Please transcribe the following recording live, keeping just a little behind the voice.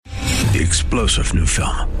The explosive new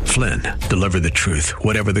film, Flynn, deliver the truth,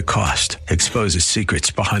 whatever the cost, exposes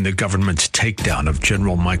secrets behind the government's takedown of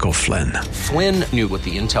General Michael Flynn. Flynn knew what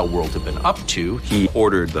the intel world had been up to. He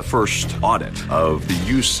ordered the first audit of the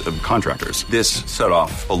use of contractors. This set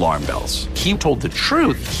off alarm bells. He told the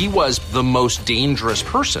truth. He was the most dangerous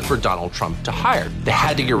person for Donald Trump to hire. They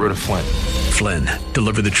had to get rid of Flynn. Flynn,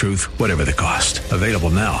 deliver the truth, whatever the cost. Available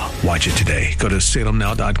now. Watch it today. Go to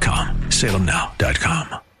salemnow.com.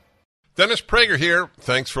 salemnow.com. Dennis Prager here.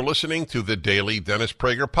 Thanks for listening to the Daily Dennis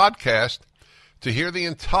Prager Podcast. To hear the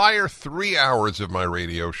entire 3 hours of my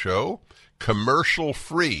radio show,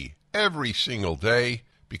 commercial-free, every single day,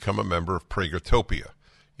 become a member of Pragertopia.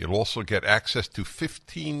 You'll also get access to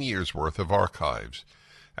 15 years' worth of archives,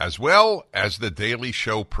 as well as the daily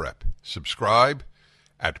show prep. Subscribe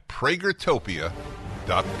at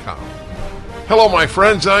Pragertopia.com. Hello, my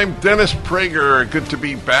friends. I'm Dennis Prager. Good to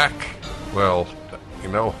be back. Well, you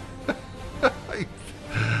know,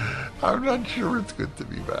 I'm not sure it's good to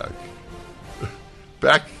be back.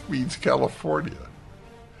 Back means California.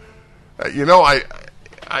 You know,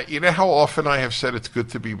 you know how often I have said it's good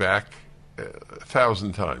to be back?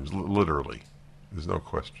 1,000 times, literally. There's no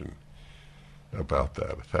question about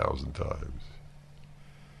that, 1,000 times.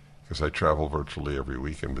 Because I travel virtually every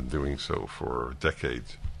week and been doing so for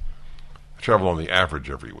decades. I travel on the average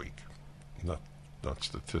every week, not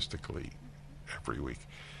statistically every week.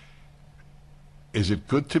 Is it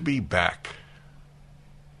good to be back?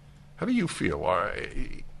 How do you feel?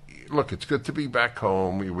 Look, it's good to be back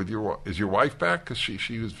home. With is your wife back? Because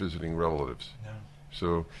she was visiting relatives. No.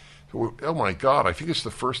 So, oh my God, I think it's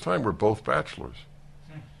the first time we're both bachelors.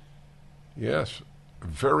 Yes,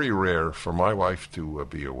 very rare for my wife to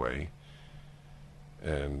be away.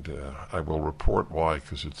 And I will report why,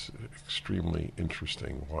 because it's extremely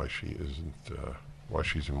interesting why she isn't, why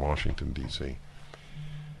she's in Washington, D.C.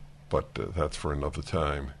 But that's for another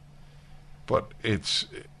time. But it's,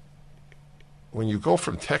 when you go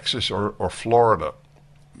from Texas or Florida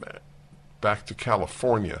back to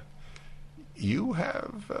California, you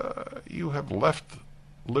have left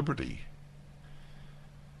liberty.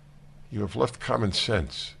 You have left common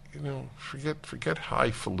sense. You know, forget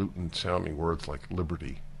highfalutin sounding words like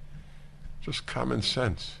liberty. Just common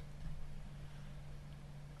sense.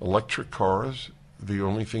 Electric cars, the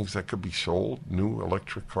only things that could be sold, new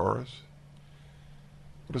electric cars.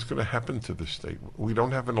 What is going to happen to this state? We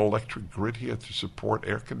don't have an electric grid here to support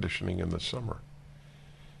air conditioning in the summer.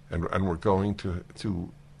 And we're going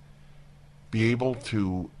to be able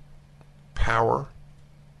to power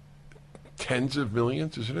tens of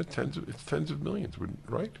millions, isn't it? It's tens of millions,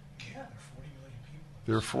 right? Yeah,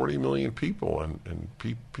 there are 40 million people. There are 40 million people, and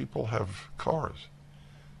people have cars.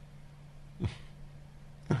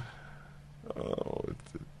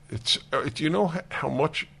 Do you know how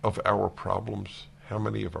much of our problems, how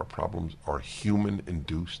many of our problems are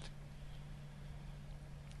human-induced?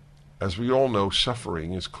 As we all know,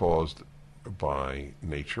 suffering is caused by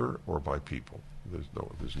nature or by people.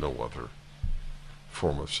 There's no other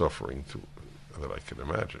form of suffering that I can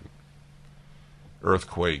imagine.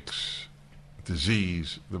 Earthquakes,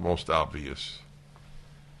 disease, the most obvious,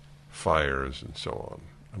 fires, and so on,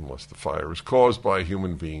 unless the fire is caused by a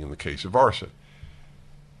human being in the case of arson.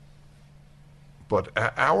 But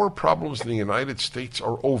our problems in the United States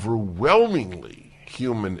are overwhelmingly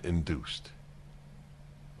human-induced.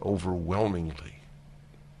 Overwhelmingly.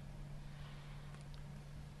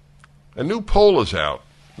 A new poll is out.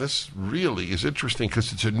 This really is interesting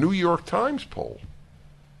because it's a New York Times poll.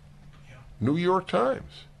 Yeah. New York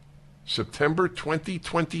Times. September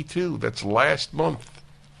 2022. That's last month.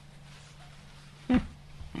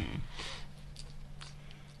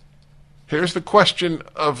 Here's the question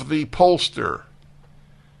of the pollster.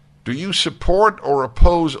 Do you support or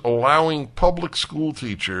oppose allowing public school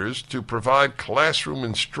teachers to provide classroom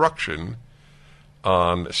instruction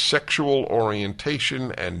on sexual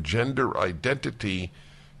orientation and gender identity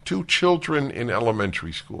to children in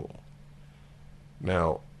elementary school?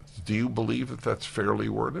 Now, do you believe that that's fairly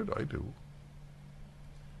worded? I do.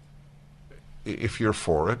 If you're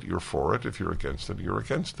for it, you're for it. If you're against it, you're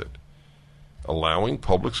against it. Allowing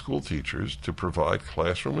public school teachers to provide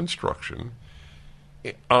classroom instruction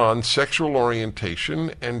on sexual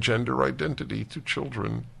orientation and gender identity to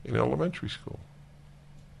children in elementary school.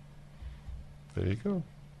 There you go.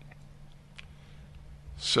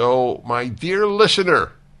 So, my dear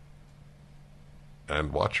listener,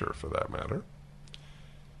 and watcher for that matter,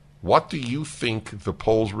 what do you think the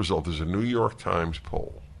poll's result is? A New York Times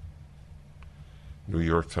poll. New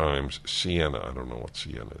York Times, Siena. I don't know what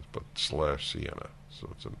Siena is, but /Siena. So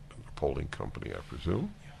it's a polling company, I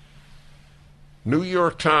presume. New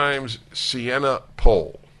York Times Siena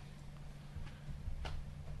poll.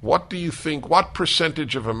 What do you think, what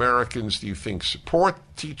percentage of Americans do you think support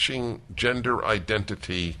teaching gender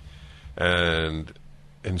identity and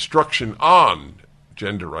instruction on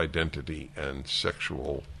gender identity and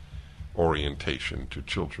sexual orientation to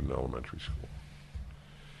children in elementary school?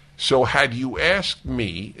 So had you asked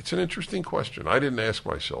me, it's an interesting question. I didn't ask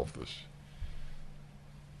myself this.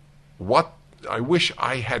 I wish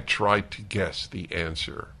I had tried to guess the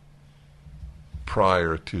answer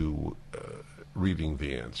prior to reading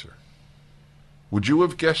the answer. Would you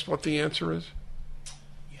have guessed what the answer is?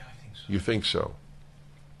 Yeah, I think so. You think so?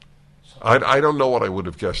 I don't know what I would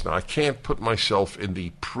have guessed now. I can't put myself in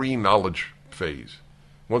the pre-knowledge phase.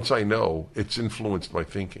 Once I know, it's influenced my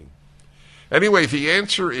thinking. Anyway, the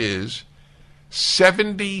answer is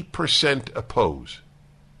 70% oppose.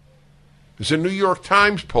 There's a New York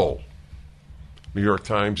Times poll. New York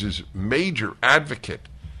Times is major advocate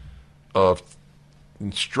of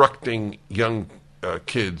instructing young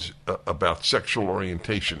kids about sexual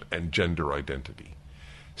orientation and gender identity.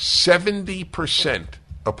 70%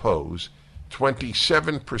 oppose,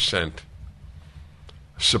 27%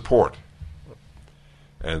 support,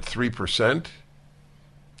 and 3%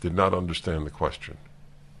 did not understand the question.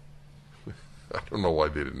 I don't know why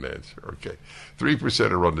they didn't answer. Okay.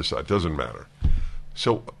 3% are undecided. Doesn't matter.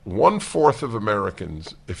 So 1/4 of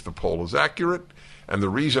Americans, if the poll is accurate, and the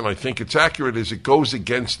reason I think it's accurate is it goes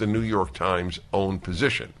against the New York Times' own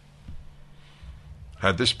position.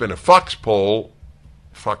 Had this been a Fox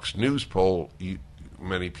News poll,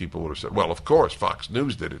 many people would have said, well, of course, Fox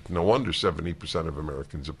News did it. No wonder 70% of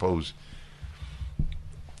Americans oppose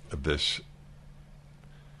this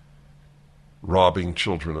robbing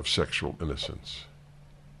children of sexual innocence.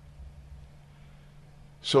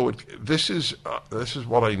 So this is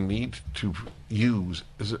what I need to use.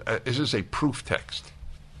 This is a proof text.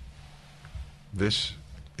 This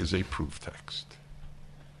is a proof text.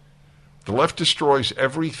 The left destroys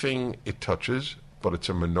everything it touches, but it's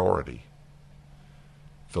a minority.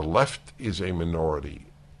 The left is a minority.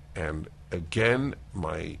 And again,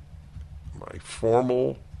 my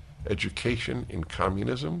formal education in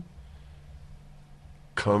communism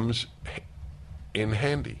comes in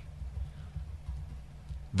handy.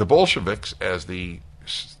 The Bolsheviks, as the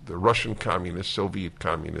Russian communists, Soviet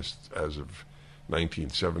communists as of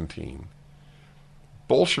 1917,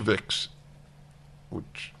 Bolsheviks,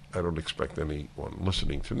 which I don't expect anyone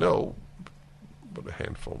listening to know, but a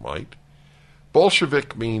handful might.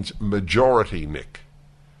 Bolshevik means majority-nik.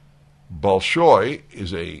 Bolshoi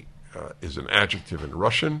is an adjective in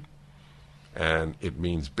Russian, and it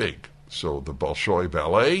means big. So the Bolshoi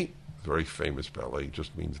Ballet, very famous ballet,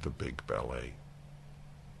 just means the big ballet.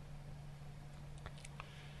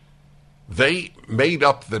 They made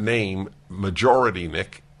up the name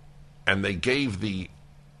majority-nik, and they gave the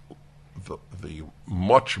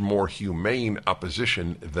much more humane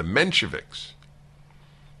opposition, the Mensheviks,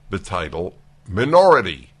 the title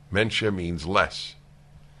minority. Menshe means less.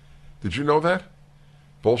 Did you know that?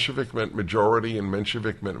 Bolshevik meant majority and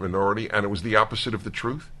Menshevik meant minority, and it was the opposite of the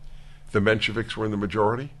truth. The Mensheviks were in the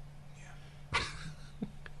majority. Yeah.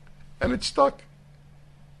 And it stuck.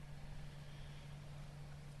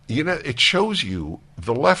 You know, it shows you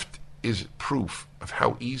the left is proof of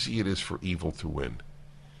how easy it is for evil to win.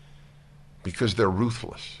 Because they're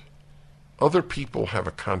ruthless. Other people have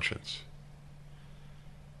a conscience.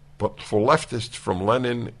 But for leftists, from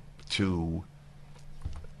Lenin to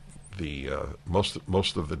the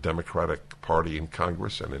most of the Democratic Party in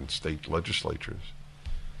Congress and in state legislatures,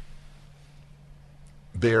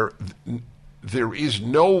 there is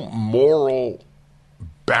no moral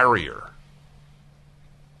barrier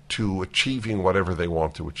to achieving whatever they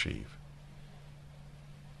want to achieve.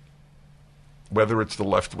 Whether it's the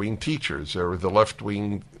left-wing teachers or the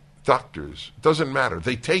left-wing doctors, doesn't matter.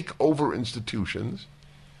 They take over institutions.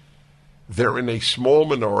 They're in a small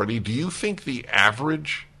minority. Do you think the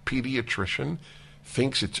average pediatrician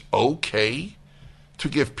thinks it's okay to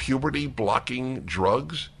give puberty-blocking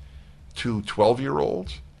drugs to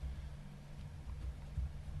 12-year-olds?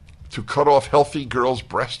 To cut off healthy girls'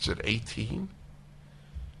 breasts at 18?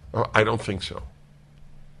 I don't think so.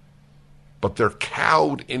 But they're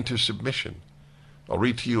cowed into submission. I'll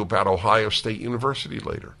read to you about Ohio State University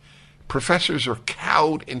later. Professors are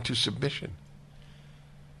cowed into submission.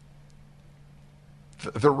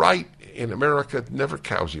 The right in America never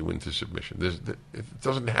cows you into submission. It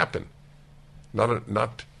doesn't happen.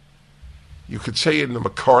 Not. You could say in the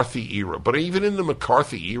McCarthy era, but even in the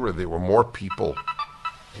McCarthy era, there were more people.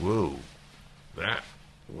 Whoa, that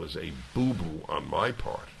was a boo-boo on my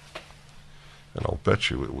part. And I'll bet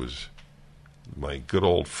you it was My good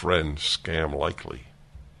old friend, Scam Likely.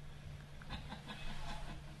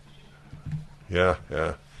 Yeah.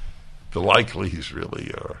 The Likeleys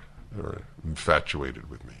really are infatuated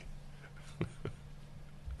with me.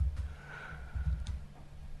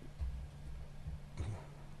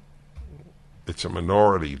 It's a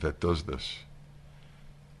minority that does this.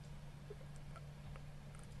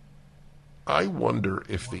 I wonder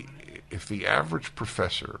if the average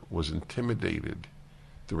professor was intimidated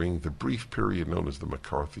during the brief period known as the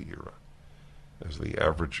McCarthy era, as the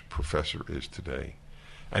average professor is today.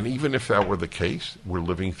 And even if that were the case, we're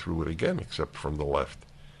living through it again, except from the left.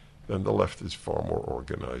 Then the left is far more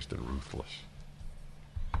organized and ruthless.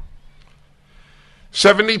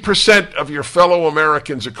 70% of your fellow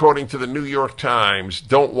Americans, according to the New York Times,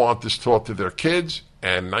 don't want this taught to their kids,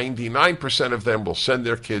 and 99% of them will send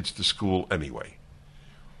their kids to school anyway.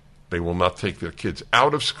 They will not take their kids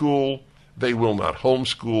out of school. They will not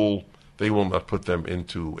homeschool. They will not put them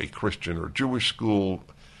into a Christian or Jewish school.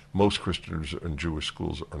 Most Christians and Jewish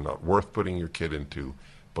schools are not worth putting your kid into,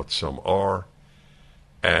 but some are.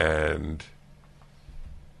 And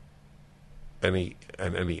any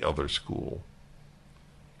other school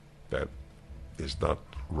that is not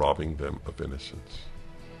robbing them of innocence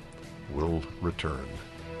will return.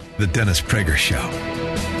 The Dennis Prager Show.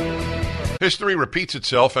 History repeats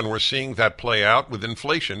itself, and we're seeing that play out with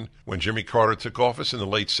inflation. When Jimmy Carter took office in the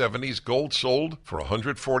late 70s, gold sold for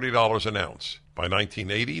 $140 an ounce. By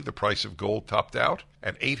 1980, the price of gold topped out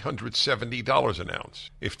at $870 an ounce.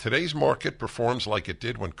 If today's market performs like it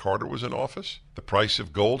did when Carter was in office, the price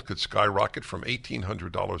of gold could skyrocket from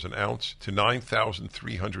 $1,800 an ounce to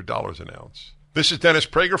 $9,300 an ounce. This is Dennis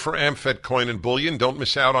Prager for AmFed Coin and Bullion. Don't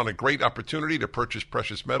miss out on a great opportunity to purchase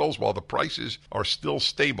precious metals while the prices are still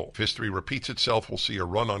stable. If history repeats itself, we'll see a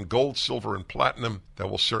run on gold, silver, and platinum that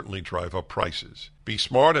will certainly drive up prices. Be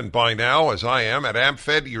smart and buy now, as I am. At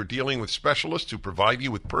AmFed, you're dealing with specialists who provide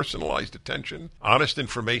you with personalized attention, honest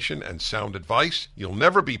information, and sound advice. You'll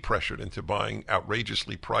never be pressured into buying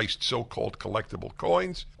outrageously priced so-called collectible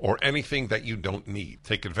coins or anything that you don't need.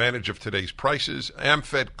 Take advantage of today's prices.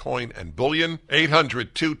 AmFed Coin and Bullion,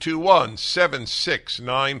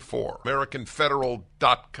 800-221-7694.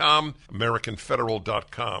 AmericanFederal.com,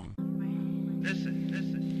 AmericanFederal.com.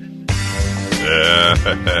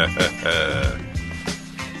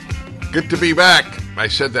 Good to be back. I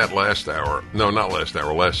said that last hour. No, not last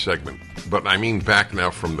hour, last segment. But I mean back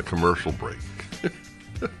now from the commercial break.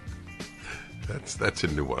 That's a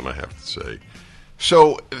new one, I have to say.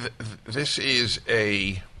 So this is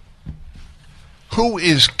a... Who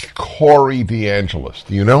is Corey DeAngelis?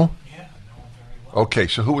 Do you know? Yeah, I know him very well. Okay,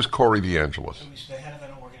 so who is Corey DeAngelis? So he's the head of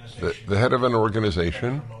an organization. The head of an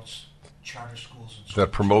organization that promotes charter schools and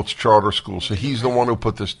that promotes charter schools. So he's the one who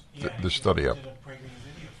put this study up.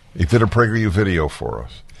 He did a PragerU video for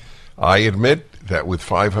us. I admit that with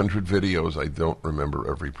 500 videos, I don't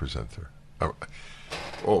remember every presenter.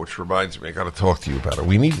 Which reminds me, I got to talk to you about it.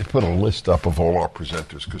 We need to put a list up of all our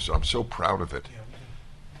presenters because I'm so proud of it.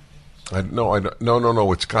 No.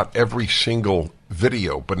 It's got every single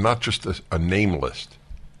video, but not just a name list.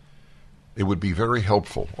 It would be very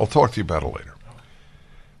helpful. I'll talk to you about it later.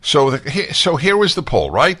 So here was the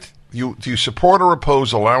poll, right? Do you support or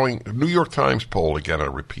oppose allowing New York Times poll, again I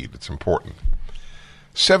repeat, it's important.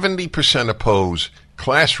 70% oppose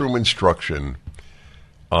classroom instruction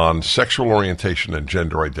on sexual orientation and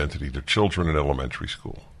gender identity to children in elementary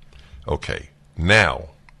school. Okay,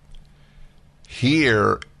 now,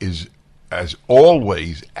 here is, as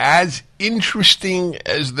always, as interesting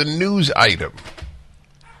as the news item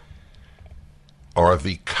are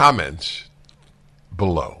the comments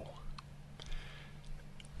below.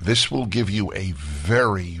 This will give you a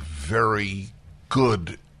very, very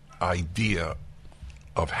good idea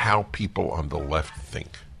of how people on the left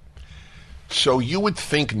think. So you would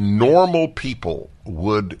think normal people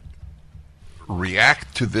would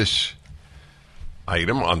react to this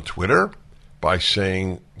item on Twitter by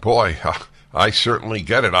saying, boy, I certainly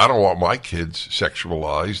get it. I don't want my kids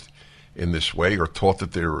sexualized in this way or taught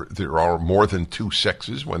that there are more than two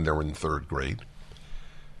sexes when they're in third grade.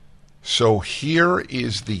 So here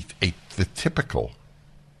is the typical.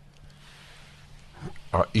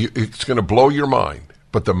 It's going to blow your mind.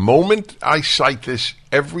 But the moment I cite this,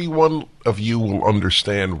 every one of you will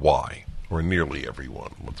understand why, or nearly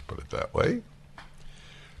everyone, let's put it that way.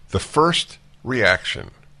 The first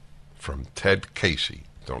reaction from Ted Casey,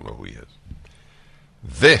 don't know who he is.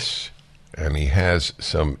 This, and he has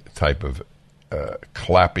some type of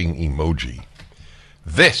clapping emoji.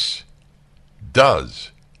 This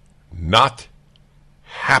does not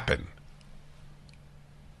happen.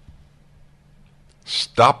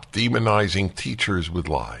 Stop demonizing teachers with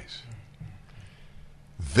lies.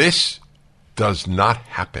 This does not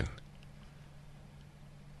happen.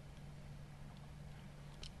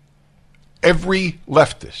 Every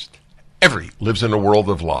leftist, lives in a world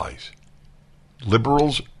of lies.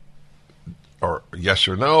 Liberals are yes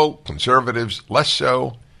or no, conservatives less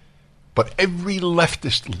so, but every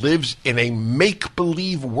leftist lives in a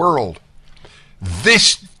make-believe world.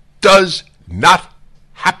 This does not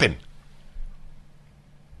happen.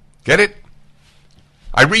 Get it?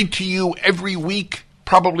 I read to you every week,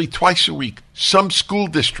 probably twice a week, some school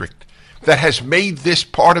district that has made this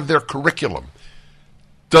part of their curriculum.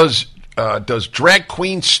 Does Drag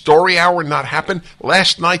Queen Story Hour not happen?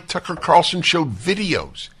 Last night, Tucker Carlson showed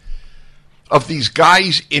videos of these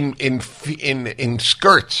guys in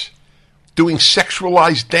skirts doing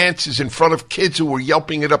sexualized dances in front of kids who were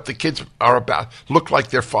yelping it up. The kids look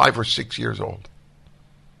like they're 5 or 6 years old.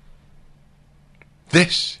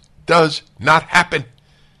 This does not happen.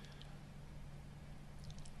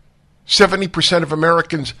 70% of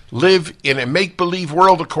Americans live in a make-believe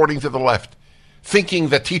world, according to the left, thinking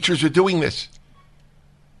that teachers are doing this.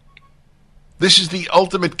 This is the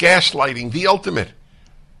ultimate gaslighting, the ultimate.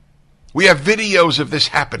 We have videos of this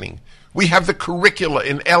happening. We have the curricula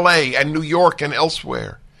in L.A. and New York and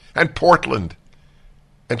elsewhere, and Portland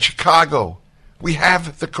and Chicago. We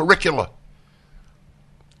have the curricula.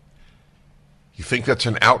 You think that's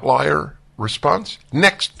an outlier response?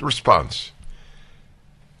 Next response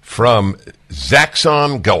from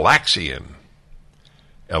Zaxxon Galaxian.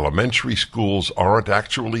 Elementary schools aren't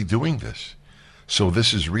actually doing this, so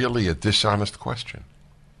this is really a dishonest question.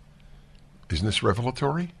 Isn't this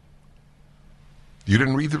revelatory? You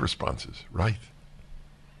didn't read the responses, right?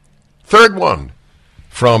 Third one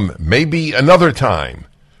from Maybe Another Time,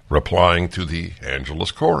 replying to the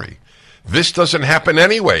Angelus Corey. This doesn't happen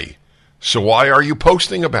anyway, so why are you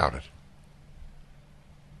posting about it?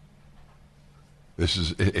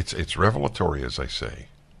 It's revelatory, as I say.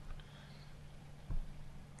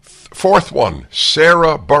 Fourth one,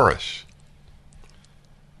 Sarah Burris.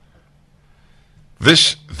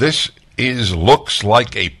 This looks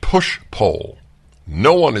like a push poll.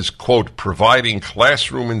 No one is, quote, providing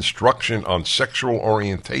classroom instruction on sexual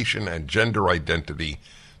orientation and gender identity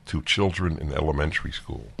to children in elementary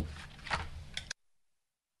school.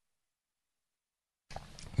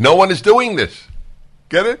 No one is doing this.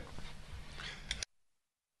 Get it?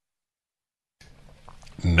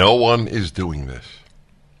 No one is doing this.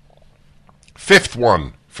 Fifth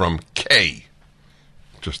one from K,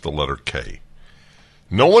 just the letter K.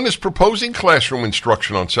 No one is proposing classroom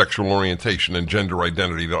instruction on sexual orientation and gender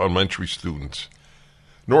identity to elementary students,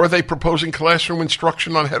 nor are they proposing classroom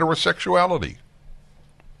instruction on heterosexuality.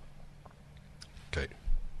 Okay.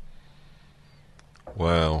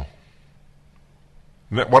 Well,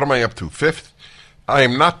 what am I up to? Fifth?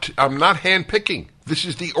 I'm not handpicking. This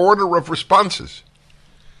is the order of responses.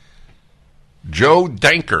 Joe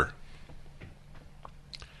Danker.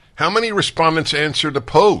 How many respondents answered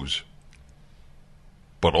oppose,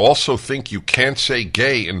 but also think you can't say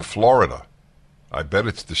gay in Florida? I bet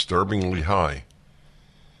it's disturbingly high.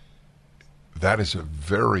 That is a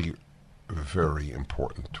very, very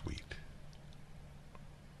important tweet.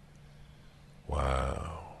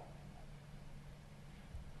 Wow.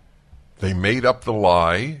 They made up the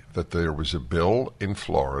lie that there was a bill in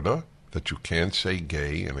Florida that you can't say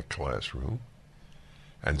gay in a classroom,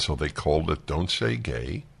 and so they called it Don't Say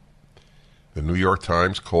Gay. The New York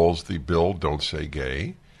Times calls the bill Don't Say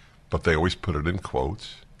Gay, but they always put it in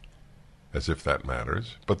quotes, as if that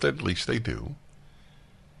matters, but at least they do.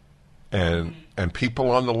 And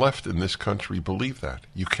people on the left in this country believe that.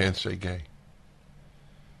 You can't say gay.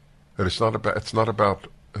 That it's not about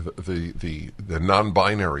the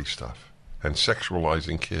non-binary stuff and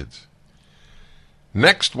sexualizing kids.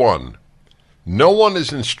 Next one. No one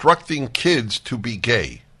is instructing kids to be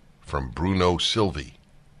gay, from Bruno Silvi.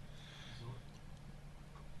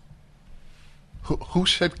 Who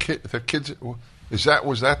said that kids? Was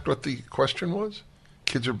that what the question was?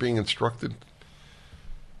 Kids are being instructed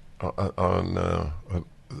on.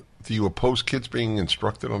 Do you oppose kids being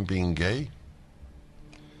instructed on being gay?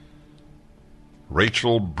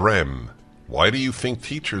 Rachel Brem. Why do you think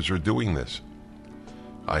teachers are doing this?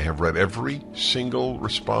 I have read every single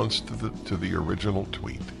response to the original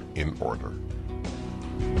tweet in order.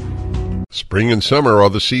 Spring and summer are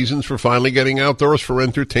the seasons for finally getting outdoors for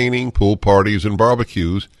entertaining, pool parties, and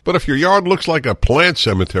barbecues. But if your yard looks like a plant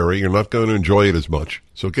cemetery, you're not going to enjoy it as much.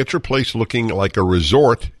 So get your place looking like a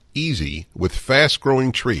resort easy with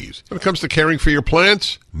fast-growing trees. When it comes to caring for your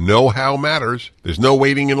plants, know-how matters. There's no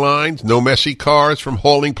waiting in lines, no messy cars from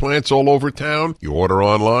hauling plants all over town. You order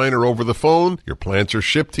online or over the phone, your plants are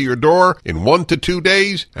shipped to your door in 1 to 2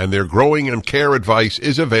 days, and their growing and care advice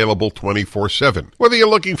is available 24/7. Whether you're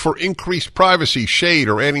looking for increased privacy, shade,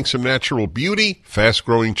 or adding some natural beauty,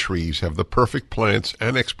 fast-growing trees have the perfect plants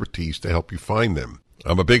and expertise to help you find them.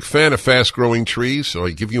 I'm a big fan of fast-growing trees, so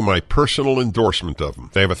I give you my personal endorsement of them.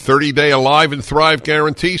 They have a 30-day Alive and Thrive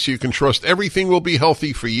guarantee, so you can trust everything will be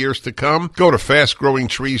healthy for years to come. Go to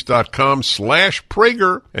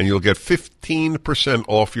fastgrowingtrees.com/Prager, and you'll get 15%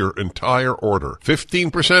 off your entire order.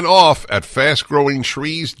 15% off at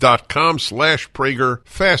fastgrowingtrees.com/Prager,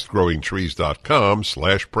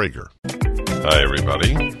 fastgrowingtrees.com/Prager. Hi,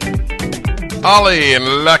 everybody. Ollie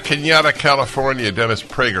in La Cañada, California. Dennis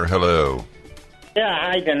Prager, hello. Yeah,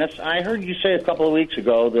 hi, Dennis. I heard you say a couple of weeks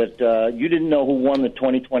ago that you didn't know who won the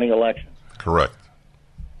 2020 election. Correct.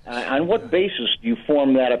 On what basis do you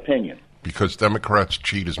form that opinion? Because Democrats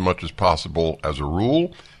cheat as much as possible as a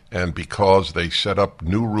rule, and because they set up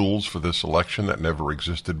new rules for this election that never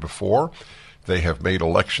existed before. They have made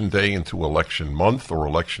Election Day into Election Month or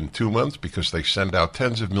Election 2 months because they send out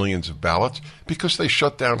tens of millions of ballots, because they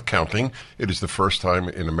shut down counting. It is the first time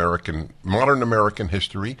in modern American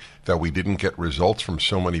history that we didn't get results from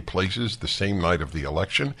so many places the same night of the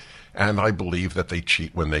election, and I believe that they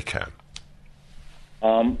cheat when they can.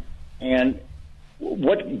 And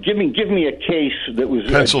what? Give me a case that was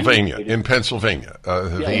Pennsylvania. In Pennsylvania,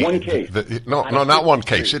 one case. Not one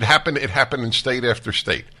case. It happened in state after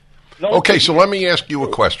state. Okay, so let me ask you a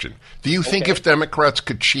question. Do you think if Democrats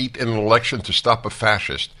could cheat in an election to stop a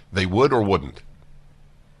fascist, they would or wouldn't?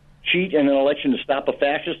 Cheat in an election to stop a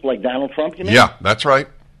fascist like Donald Trump, you mean? Yeah, that's right.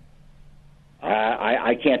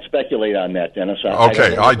 I can't speculate on that, Dennis.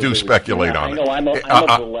 I do speculate on it. I'm of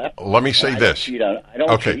the left. Let me say this. I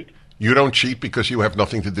don't cheat. You don't cheat because you have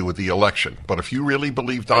nothing to do with the election. But if you really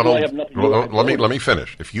believe Donald... Let me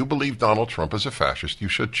finish. If you believe Donald Trump is a fascist, you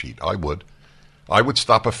should cheat. I would. I would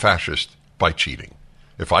stop a fascist by cheating.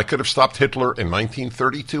 If I could have stopped Hitler in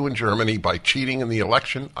 1932 in Germany by cheating in the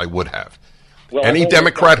election, I would have. Well, any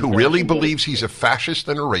Democrat who really believes he's a fascist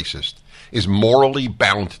and a racist is morally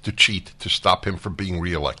bound to cheat to stop him from being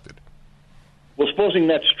reelected. Well, supposing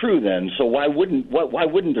that's true, then, so why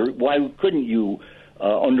couldn't you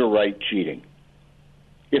underwrite cheating?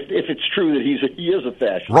 If it's true that he is a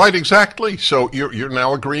fascist, right? Exactly. So you're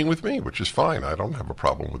now agreeing with me, which is fine. I don't have a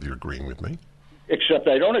problem with you agreeing with me. Except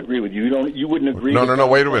I don't agree with you. You wouldn't agree. No.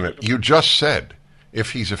 Wait a minute. You just said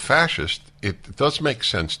if he's a fascist, it does make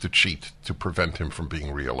sense to cheat to prevent him from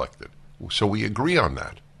being reelected. So we agree on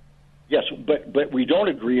that. Yes, but we don't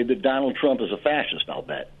agree that Donald Trump is a fascist. I'll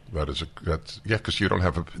bet. Because you don't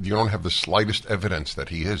have the slightest evidence that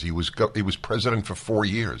he is. He was president for 4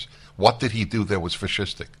 years. What did he do that was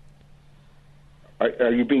fascistic?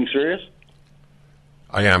 Are you being serious?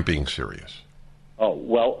 I am being serious. Oh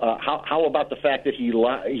well, how about the fact that he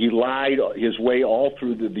lied his way all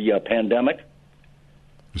through the pandemic?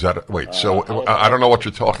 Is that wait? So I don't know what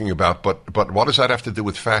you're talking about, but what does that have to do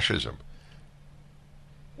with fascism?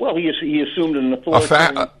 Well, he assumed an authority.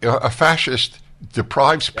 A fascist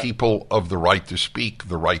deprives people of the right to speak,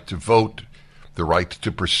 the right to vote, the right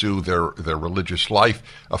to pursue their religious life.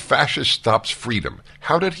 A fascist stops freedom.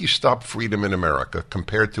 How did he stop freedom in America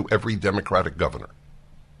compared to every Democratic governor?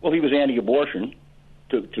 Well, he was anti-abortion.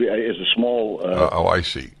 As a small. I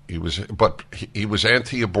see. He was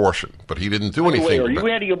anti-abortion, but he didn't do anything. Are you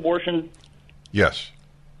anti-abortion? Yes.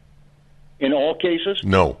 In all cases?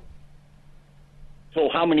 No. So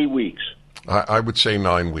how many weeks? I would say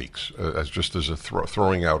 9 weeks, as a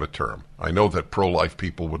throwing out a term. I know that pro-life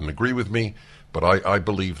people wouldn't agree with me, but I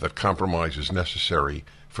believe that compromise is necessary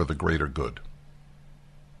for the greater good.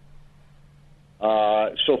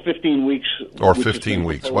 So 15 weeks. Or 15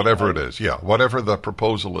 weeks, whatever it is. Yeah, whatever the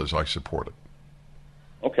proposal is, I support it.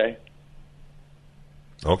 Okay.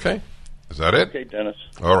 Okay. Is that it? Okay, Dennis.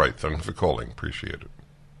 All right. Thanks for calling. Appreciate it.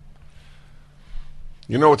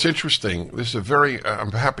 You know, it's interesting. This is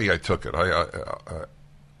I'm happy I took it. I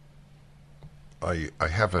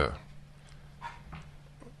have a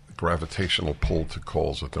gravitational pull to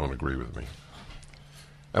calls that don't agree with me.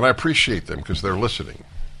 And I appreciate them because they're listening.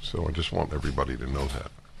 So I just want everybody to know that.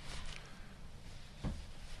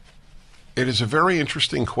 It is a very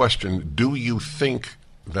interesting question. Do you think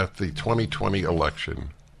that the 2020 election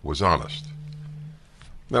was honest?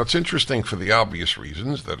 Now, it's interesting for the obvious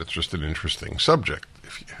reasons that it's just an interesting subject,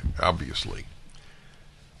 obviously.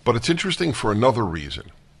 But it's interesting for another reason.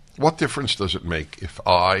 What difference does it make if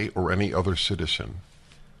I or any other citizen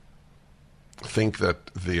think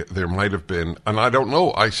that there might have been, and I don't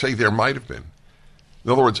know, I say there might have been.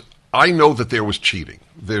 In other words, I know that there was cheating.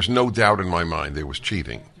 There's no doubt in my mind there was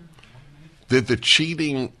cheating. Did the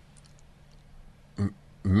cheating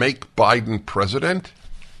make Biden president?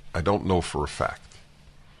 I don't know for a fact.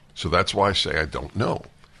 So that's why I say I don't know.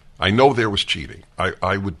 I know there was cheating.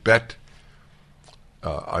 I would bet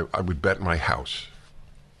I would bet my house,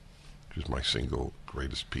 which is my single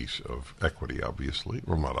greatest piece of equity, obviously.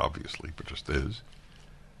 Well, not obviously, but just is.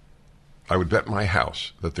 I would bet my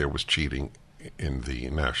house that there was cheating in the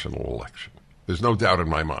national election. There's no doubt in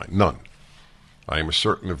my mind. None. I am as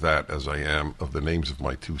certain of that as I am of the names of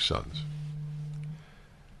my two sons.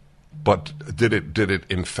 But did it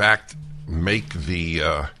in fact make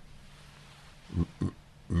the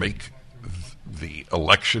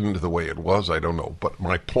election the way it was? I don't know. But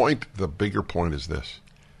my point, the bigger point, is this.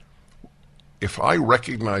 If I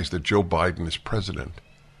recognize that Joe Biden is president,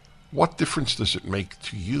 what difference does it make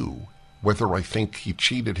to you whether I think he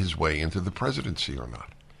cheated his way into the presidency or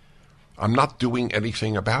not? I'm not doing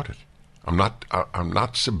anything about it. I'm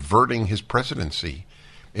not subverting his presidency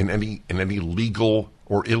in any legal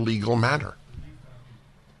or illegal manner.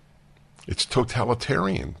 It's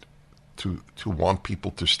totalitarian to want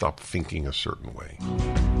people to stop thinking a certain way.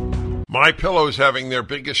 MyPillow is having their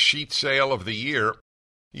biggest sheet sale of the year.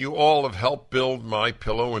 You all have helped build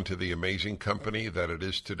MyPillow into the amazing company that it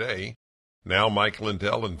is today. Now Mike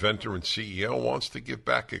Lindell, inventor and CEO, wants to give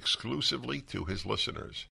back exclusively to his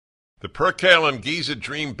listeners. The Percale and Giza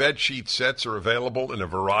Dream bedsheet sets are available in a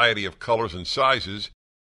variety of colors and sizes,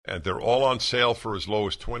 and they're all on sale for as low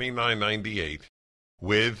as $29.98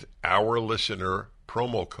 with our listener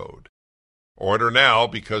promo code. Order now,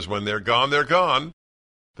 because when they're gone, they're gone.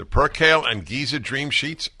 The Percale and Giza Dream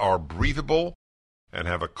sheets are breathable and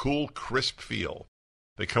have a cool, crisp feel.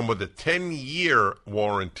 They come with a 10-year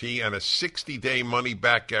warranty and a 60-day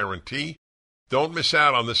money-back guarantee. Don't miss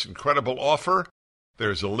out on this incredible offer.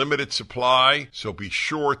 There's a limited supply, so be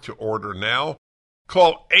sure to order now.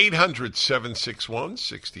 Call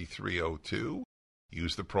 800-761-6302.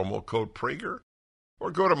 Use the promo code Prager. Or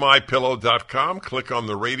go to MyPillow.com, click on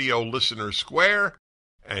the radio listener square,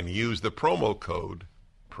 and use the promo code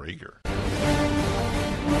Prager.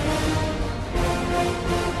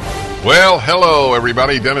 Well, hello,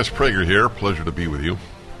 everybody. Dennis Prager here. Pleasure to be with you.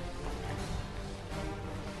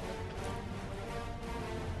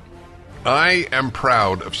 I am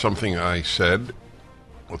proud of something I said.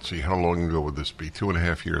 Let's see, how long ago would this be?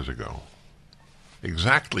 2.5 years ago.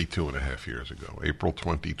 Exactly 2.5 years ago, April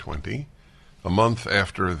 2020, a month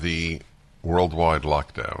after the worldwide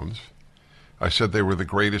lockdowns. I said they were the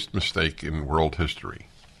greatest mistake in world history.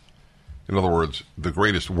 In other words, the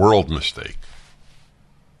greatest world mistake,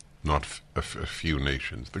 not a few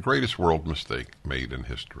nations, the greatest world mistake made in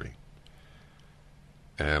history.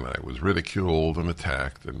 And I was ridiculed and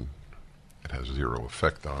attacked, and it has zero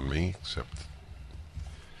effect on me, except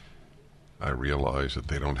I realize that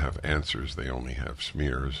they don't have answers, they only have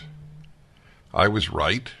smears. I was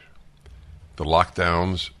right. The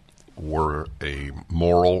lockdowns were a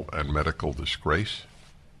moral and medical disgrace.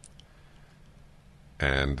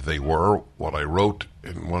 And they were, what I wrote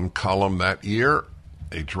in one column that year,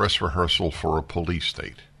 a dress rehearsal for a police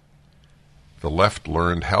state. The left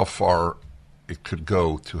learned how far it could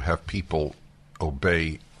go to have people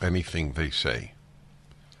obey anything they say.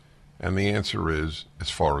 And the answer is, as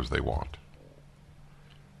far as they want.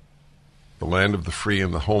 The land of the free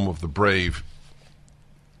and the home of the brave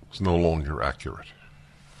is no longer accurate.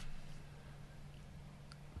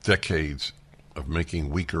 Decades of making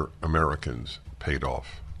weaker Americans paid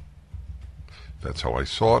off. That's how I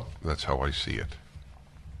saw it. That's how I see it.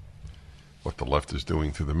 What the left is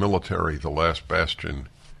doing to the military, the last bastion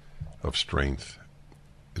of strength,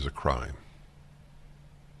 is a crime.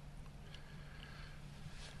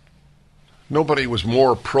 Nobody was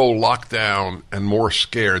more pro-lockdown and more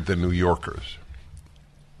scared than New Yorkers.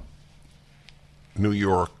 New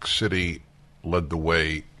York City led the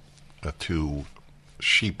way to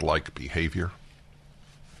sheep-like behavior.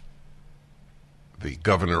 The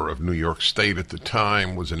governor of New York State at the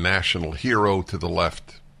time was a national hero to the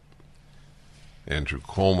left, Andrew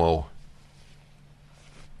Cuomo.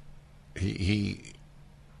 He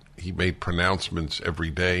made pronouncements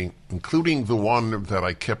every day, including the one that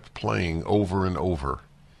I kept playing over and over.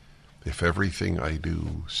 If everything I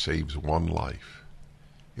do saves one life,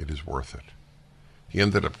 it is worth it. He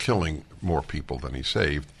ended up killing more people than he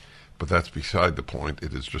saved, but that's beside the point.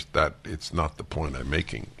 It is just that it's not the point I'm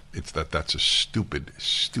making. It's that that's a stupid,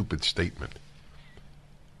 stupid statement.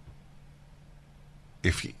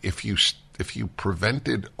 If you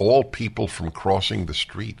prevented all people from crossing the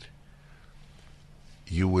street,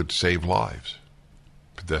 you would save lives.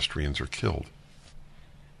 Pedestrians are killed.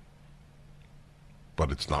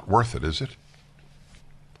 But it's not worth it, is it?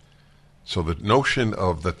 So the notion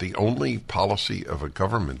of that the only policy of a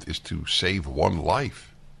government is to save one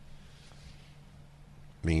life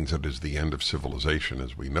means it is the end of civilization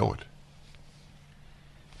as we know it.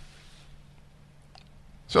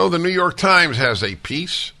 So the New York Times has a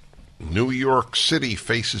piece. New York City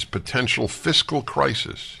faces potential fiscal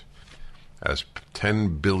crisis as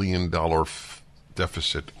 $10 billion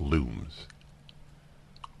deficit looms.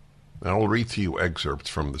 Now, I'll read to you excerpts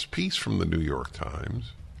from this piece from the New York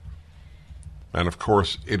Times. And, of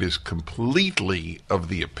course, it is completely of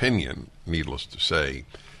the opinion, needless to say,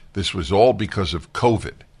 this was all because of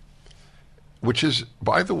COVID, which is,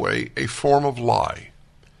 by the way, a form of lie.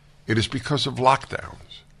 It is because of lockdowns.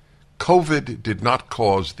 COVID did not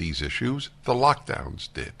cause these issues. The lockdowns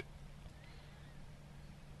did.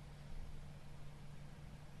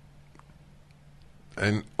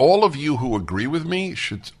 And all of you who agree with me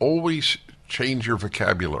should always change your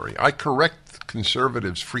vocabulary. I correct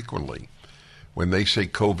conservatives frequently. When they say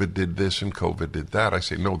COVID did this and COVID did that, I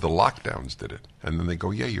say, no, the lockdowns did it. And then they go,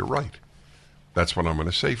 yeah, you're right. That's what I'm going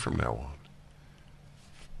to say from now on.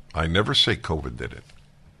 I never say COVID did it.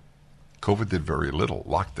 COVID did very little.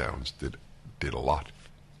 Lockdowns did a lot.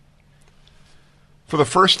 For the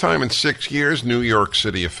first time in 6 years, New York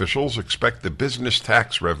City officials expect the business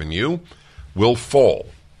tax revenue will fall.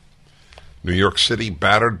 New York City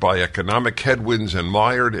battered by economic headwinds and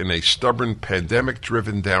mired in a stubborn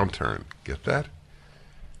pandemic-driven downturn. Get that?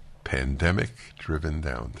 Pandemic-driven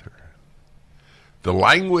downturn. The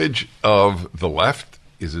language of the left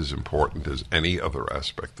is as important as any other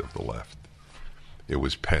aspect of the left. It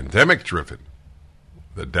was pandemic-driven,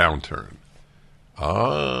 the downturn.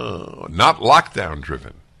 Not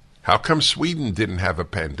lockdown-driven. How come Sweden didn't have a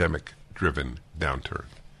pandemic-driven downturn?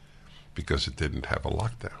 Because it didn't have a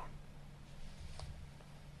lockdown.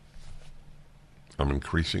 I'm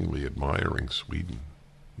increasingly admiring Sweden.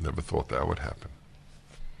 Never thought that would happen.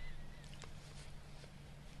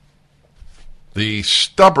 The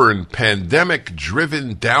stubborn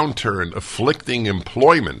pandemic-driven downturn afflicting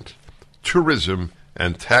employment, tourism,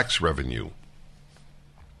 and tax revenue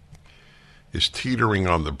is teetering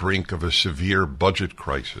on the brink of a severe budget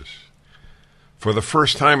crisis. For the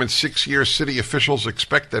first time in 6 years, city officials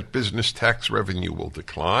expect that business tax revenue will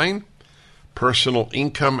decline. Personal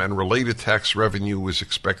income and related tax revenue is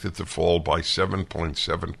expected to fall by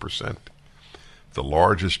 7.7%, the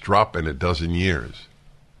largest drop in a dozen years.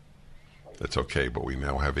 That's okay, but we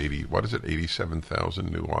now have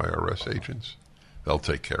 87,000 new IRS agents? They'll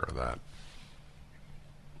take care of that.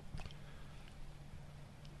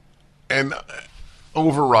 An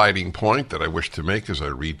overriding point that I wish to make as I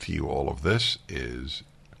read to you all of this is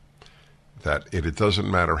that it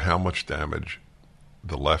doesn't matter how much damage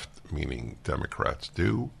the left, meaning Democrats,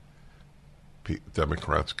 do,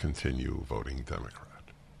 Democrats continue voting Democrat.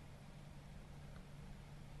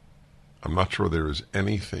 I'm not sure there is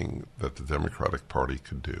anything that the Democratic Party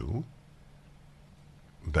could do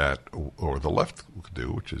or the left could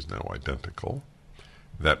do, which is now identical,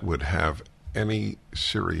 that would have any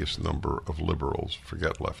serious number of liberals,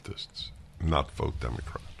 forget leftists, not vote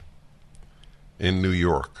Democrat. In New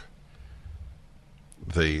York,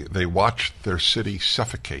 they watched their city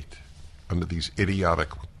suffocate under these idiotic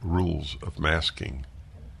rules of masking.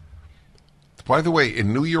 By the way,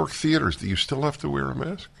 in New York theaters, do you still have to wear a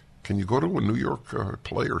mask? Can you go to a New York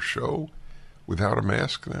play or show without a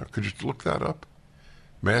mask now? Could you look that up?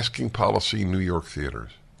 Masking policy, New York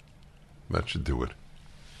theaters. That should do it.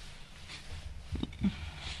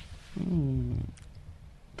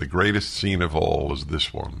 The greatest scene of all is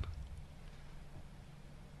this one.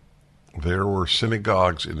 There were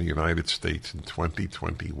synagogues in the United States in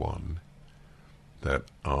 2021 that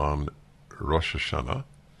on Rosh Hashanah,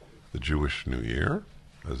 the Jewish New Year,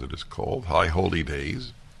 as it is called, High Holy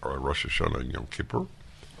Days, or Rosh Hashanah and Yom Kippur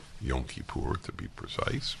to be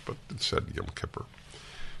precise, but it said Yom Kippur,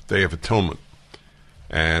 Day of Atonement.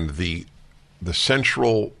 And the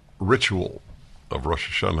central ritual of Rosh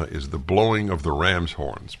Hashanah is the blowing of the ram's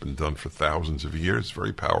horn. It's been done for thousands of years,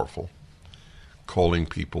 very powerful, calling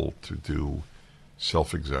people to do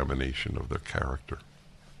self-examination of their character.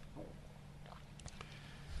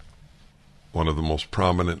 One of the most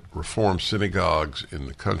prominent Reform synagogues in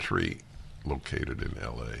the country, located in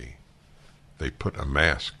L.A., they put a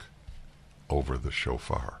mask over the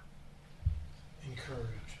shofar.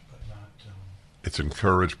 Encouraged, but not... It's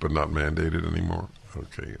encouraged but not mandated anymore?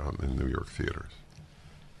 Okay, in New York theaters.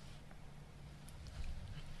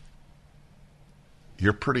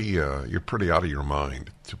 You're pretty out of your mind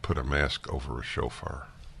to put a mask over a shofar.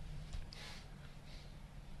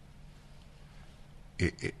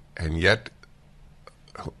 And yet,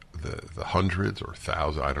 the hundreds or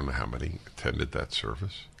thousands, I don't know how many, attended that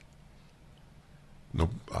service. No,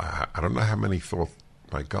 I don't know how many thought,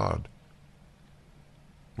 my God,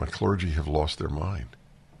 my clergy have lost their minds.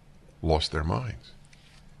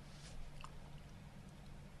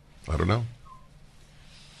 I don't know.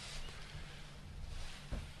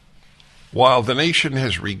 While the nation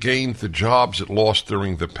has regained the jobs it lost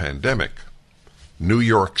during the pandemic, New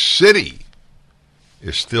York City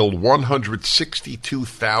is still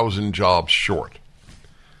 162,000 jobs short,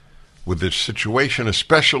 with the situation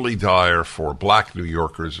especially dire for black New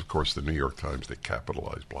Yorkers. Of course, the New York Times, they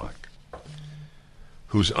capitalize black,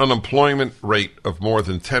 whose unemployment rate of more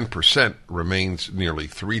than 10% remains nearly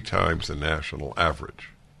 3 times the national average.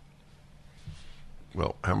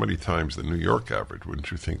 Well, how many times the New York average?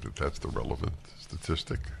 Wouldn't you think that that's the relevant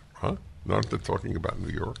statistic? Huh? Aren't they talking about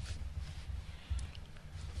New York?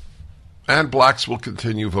 And blacks will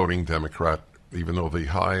continue voting Democrat, even though the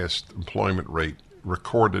highest employment rate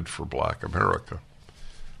recorded for black America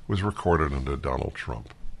was recorded under Donald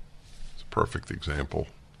Trump. It's a perfect example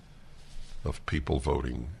of people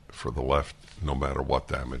voting for the left, no matter what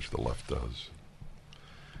damage the left does.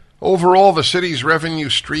 Overall, the city's revenue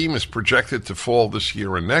stream is projected to fall this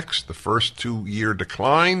year and next. The first 2-year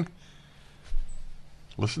decline.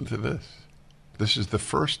 Listen to this. This is the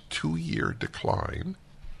first 2-year decline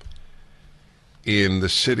in the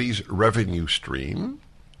city's revenue stream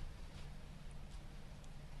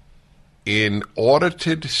in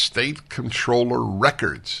audited state comptroller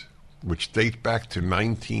records, which date back to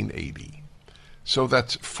 1980. So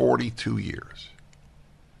that's 42 years.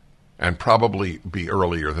 And probably be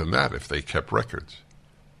earlier than that if they kept records.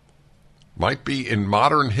 Might be in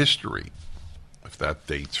modern history, if that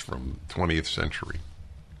dates from 20th century.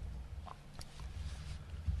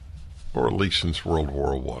 Or at least since World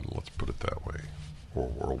War I, let's put it that way. Or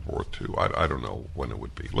World War II. I don't know when it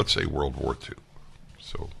would be. Let's say World War II.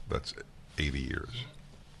 So that's 80 years.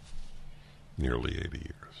 Nearly 80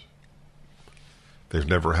 years. They've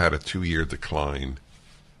never had a 2-year decline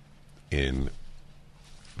in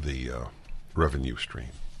the revenue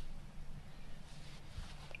stream.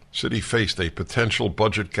 City faced a potential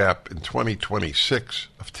budget gap in 2026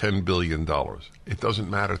 of $10 billion. It doesn't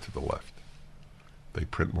matter to the left. They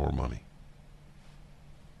print more money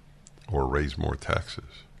or raise more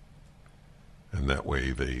taxes. And that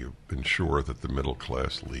way they ensure that the middle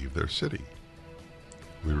class leave their city.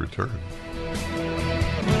 We return.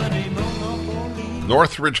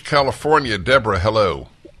 Northridge, California. Deborah, hello.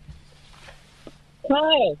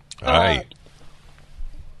 Hi. Hi.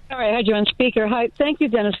 All right, I had you on speaker. Hi. Thank you,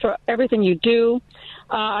 Dennis, for everything you do.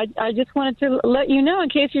 I just wanted to let you know, in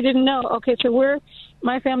case you didn't know. Okay, so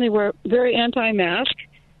my family were very anti-mask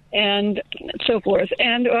and so forth.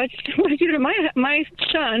 And I just wanted you to know, my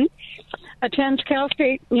son attends Cal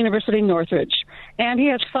State University Northridge, and he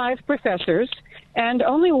has 5 professors, and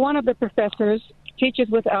only one of the professors teaches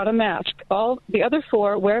without a mask. All the other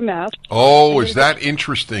 4 wear masks. Oh, is that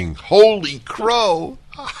interesting? Holy crow!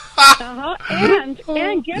 And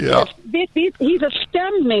get this, he's a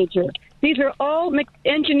STEM major. These are all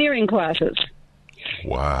engineering classes.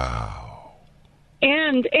 Wow.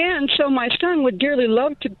 And so my son would dearly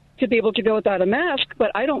love to be able to go without a mask,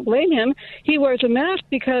 but I don't blame him. He wears a mask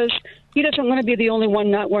because he doesn't want to be the only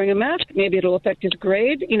one not wearing a mask. Maybe it'll affect his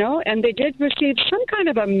grade, and they did receive some kind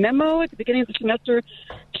of a memo at the beginning of the semester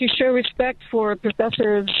to show respect for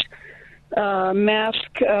professors'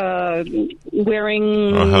 mask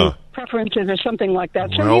wearing preferences or something like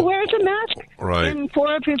that. So he wears a mask in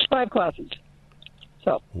 4 of his 5 classes.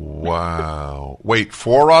 So. Wow. Wait,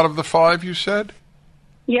 4 out of the 5 you said?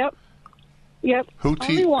 Yep. Who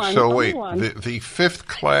teaches? So wait, the 5th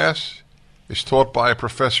class is taught by a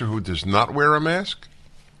professor who does not wear a mask?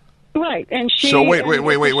 Right, and she... So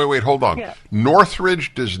wait, hold on. Yeah.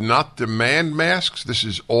 Northridge does not demand masks? This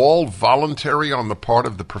is all voluntary on the part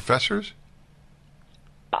of the professors?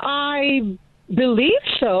 I believe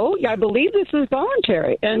so. I believe this is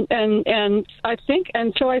voluntary, and I think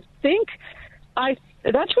that's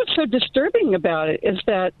what's so disturbing about it is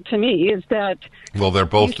that, to me, is that... Well, they're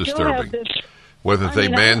both disturbing. Whether they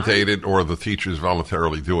mandate it or the teachers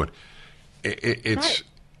voluntarily do it. It's... Right.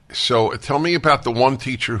 So tell me about the one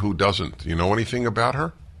teacher who doesn't. Do you know anything about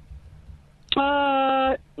her?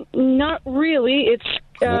 Not really. It's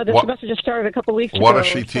the semester just started a couple weeks ago. What does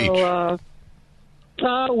she teach? Well,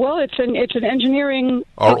 it's an engineering...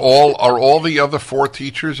 Are all the other 4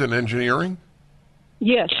 teachers in engineering?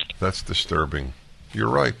 Yes. That's disturbing. You're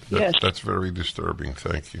right. Yes. That's very disturbing.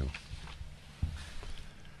 Thank you.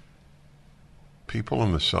 People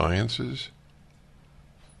in the sciences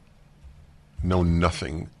know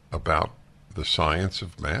nothing about the science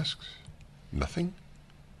of masks. Nothing.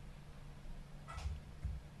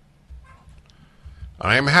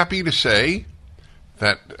 I am happy to say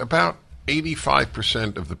that about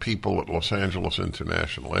 85% of the people at Los Angeles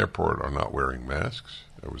International Airport are not wearing masks.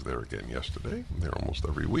 I was there again yesterday. I'm there almost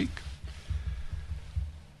every week.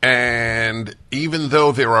 And even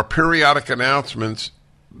though there are periodic announcements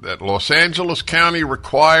that Los Angeles County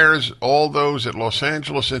requires all those at Los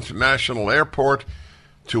Angeles International Airport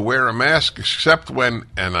to wear a mask except when,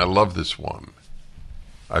 and I love this one.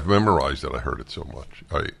 I've memorized it. I heard it so much.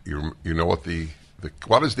 You know what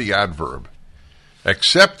what is the adverb?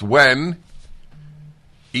 Except when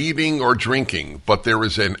eating or drinking, but there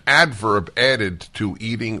is an adverb added to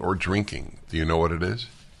eating or drinking. Do you know what it is?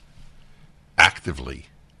 Actively.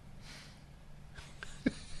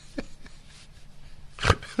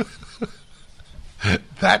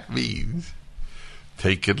 That means,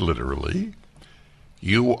 take it literally,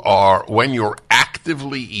 when you're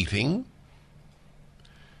actively eating,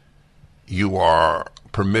 you are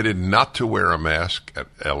permitted not to wear a mask at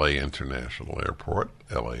LA International Airport,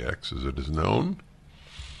 LAX as it is known.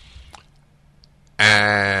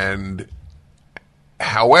 And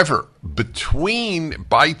however, between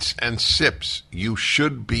bites and sips, you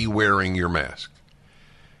should be wearing your mask.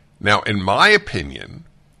 Now, in my opinion,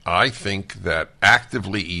 I think that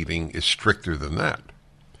actively eating is stricter than that.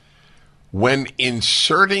 When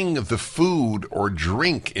inserting the food or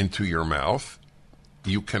drink into your mouth,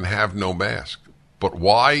 you can have no mask. But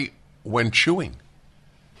why when chewing?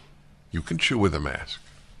 You can chew with a mask.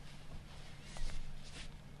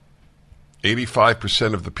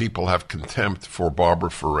 85% of the people have contempt for Barbara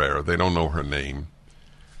Ferrer. They don't know her name.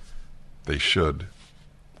 They should.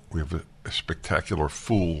 We have a spectacular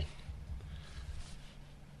fool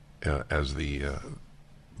as the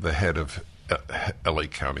head of LA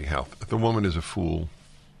County Health. The woman is a fool.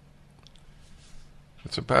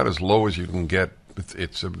 It's about as low as you can get.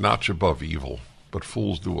 It's a notch above evil, but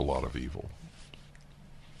fools do a lot of evil.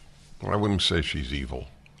 Well, I wouldn't say she's evil.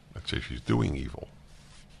 I'd say she's doing evil.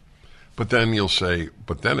 But then you'll say,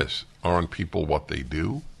 but Dennis, aren't people what they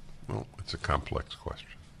do? Well, it's a complex question.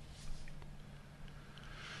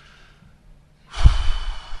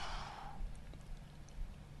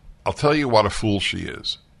 I'll tell you what a fool she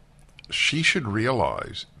is. She should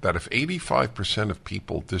realize that if 85% of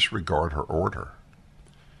people disregard her order,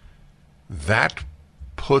 that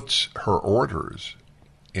puts her orders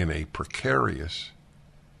in a precarious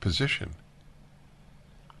position.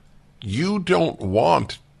 You don't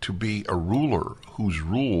want to be a ruler whose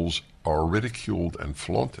rules are ridiculed and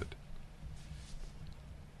flaunted.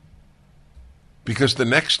 Because the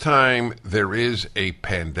next time there is a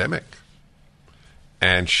pandemic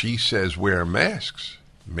and she says wear masks,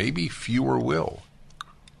 maybe fewer will.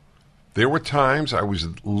 There were times I was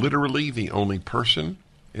literally the only person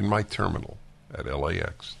in my terminal at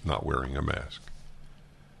LAX not wearing a mask.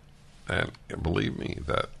 And believe me,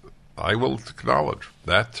 that I will acknowledge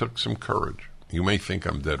that took some courage. You may think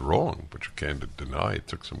I'm dead wrong, but you can't deny it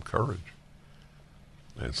took some courage.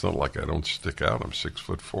 And it's not like I don't stick out. I'm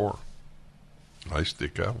 6'4". I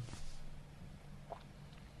stick out.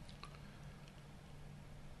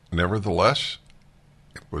 Nevertheless,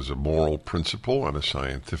 it was a moral principle and a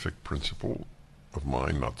scientific principle of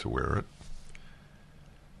mine not to wear it.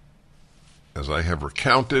 As I have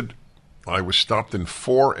recounted, I was stopped in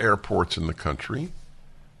 4 airports in the country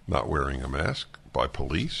not wearing a mask by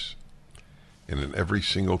police. And in every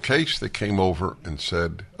single case, they came over and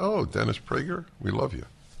said, "Oh, Dennis Prager, we love you."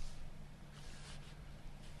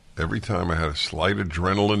 Every time I had a slight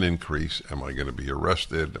adrenaline increase, am I going to be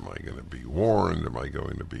arrested? Am I going to be warned? Am I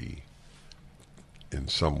going to be in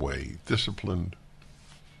some way disciplined?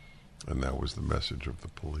 And that was the message of the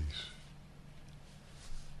police.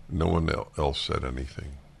 No one else said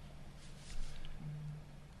anything.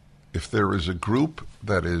 If there is a group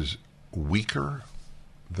that is weaker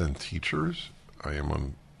than teachers, I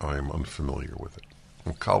am unfamiliar with it.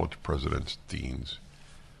 Well, college presidents, deans,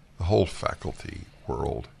 the whole faculty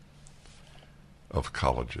world of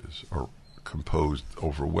colleges are composed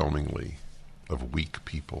overwhelmingly of weak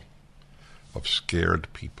people, of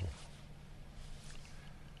scared people.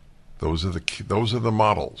 Those are the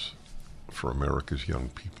models for America's young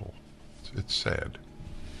people. It's sad.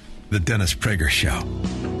 The Dennis Prager Show.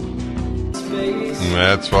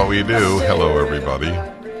 That's what we do. Hello, everybody.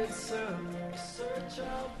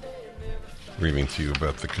 Reading to you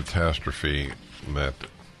about the catastrophe that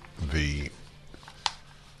the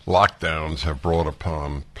lockdowns have brought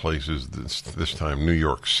upon places, this time New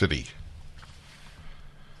York City.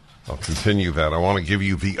 I'll continue that. I want to give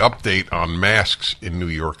you the update on masks in New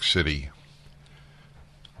York City.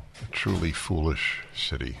 A truly foolish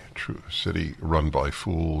city. True city run by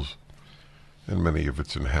fools, and many of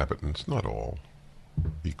its inhabitants, not all,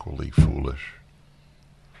 equally foolish.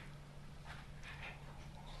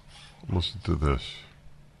 Listen to this.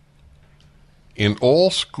 In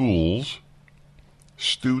all schools,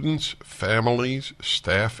 students, families,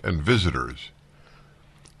 staff, and visitors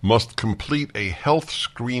must complete a health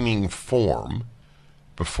screening form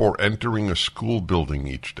before entering a school building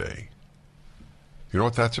each day. You know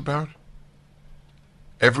what that's about?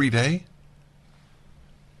 Every day?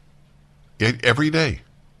 Every day.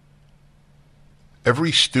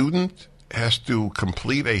 Every student has to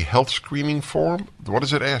complete a health screening form. What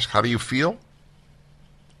does it ask? How do you feel?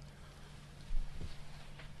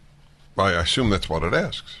 I assume that's what it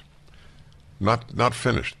asks. Not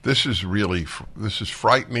finished. This is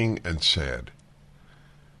frightening and sad.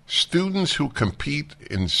 Students who compete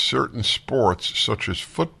in certain sports, such as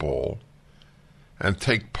football, and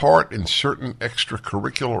take part in certain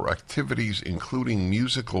extracurricular activities, including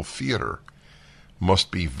musical theater,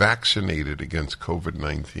 must be vaccinated against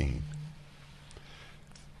COVID-19.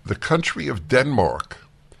 The country of Denmark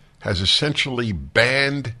has essentially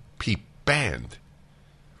banned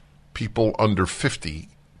people under 50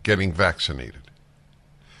 getting vaccinated.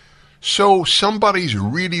 So somebody's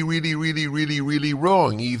really, really, really, really, really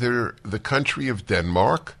wrong, either the country of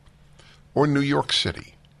Denmark or New York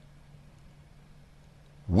City.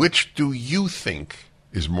 Which do you think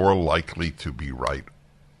is more likely to be right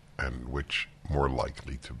and which more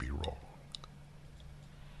likely to be wrong?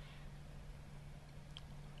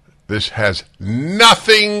 This has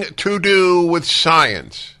nothing to do with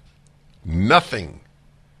science. Nothing.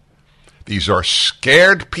 These are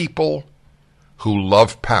scared people who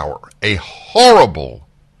love power. A horrible,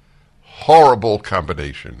 horrible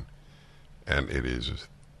combination. And it is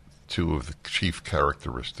two of the chief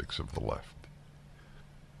characteristics of the left.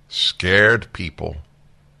 Scared people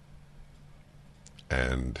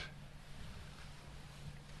and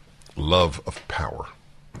love of power.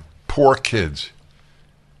 Poor kids.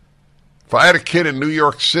 If I had a kid in New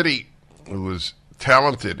York City who was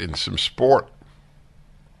talented in some sport,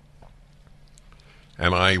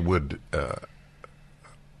 and I would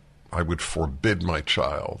forbid my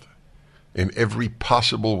child in every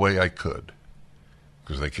possible way I could,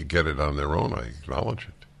 because they could get it on their own, I acknowledge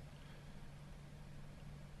it.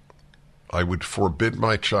 I would forbid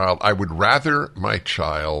my child. I would rather my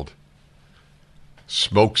child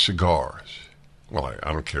smoke cigars. Well,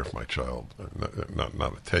 I don't care if my child, not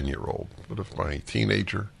a 10-year-old, but if my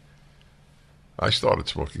teenager, I started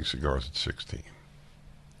smoking cigars at 16.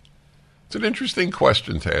 It's an interesting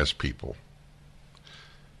question to ask people.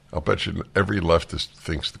 I'll bet you every leftist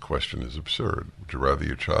thinks the question is absurd. Would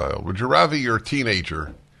you rather your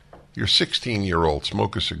teenager, your 16-year-old,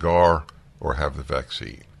 smoke a cigar or have the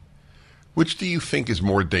vaccine? Which do you think is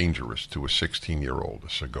more dangerous to a 16-year-old, a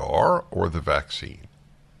cigar or the vaccine?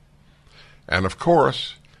 And of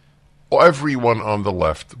course, everyone on the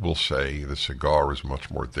left will say the cigar is much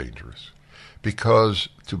more dangerous, because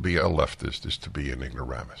to be a leftist is to be an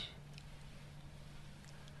ignoramus.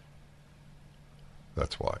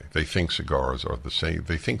 That's why. They think cigars are the same.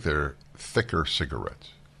 They think they're thicker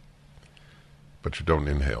cigarettes. But you don't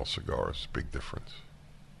inhale cigars. Big difference.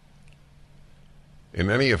 In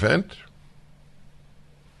any event,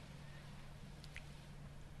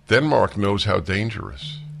 Denmark knows how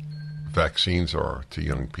dangerous vaccines are to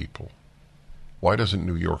young people. Why doesn't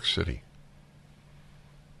New York City?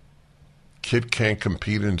 Kid can't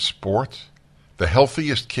compete in sports. The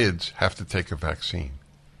healthiest kids have to take a vaccine.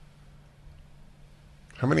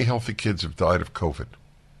 How many healthy kids have died of COVID?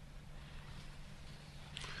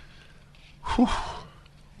 Whew.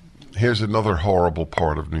 Here's another horrible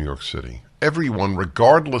part of New York City. Everyone,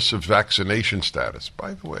 regardless of vaccination status.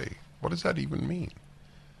 By the way, what does that even mean?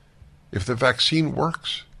 If the vaccine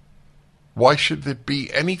works, why should it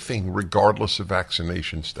be anything regardless of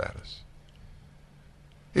vaccination status?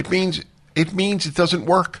 It means it doesn't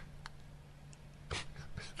work.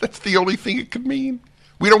 That's the only thing it could mean.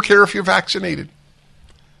 We don't care if you're vaccinated.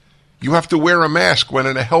 You have to wear a mask when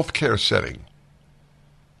in a healthcare setting.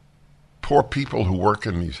 Poor people who work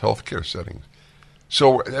in these healthcare settings.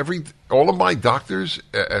 So all of my doctors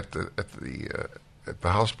at the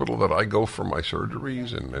hospital that I go for my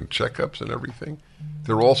surgeries and checkups and everything,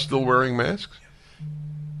 they're all still wearing masks.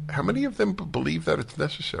 How many of them believe that it's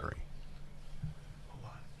necessary?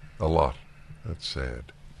 A lot. That's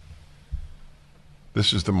sad.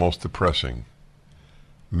 This is the most depressing.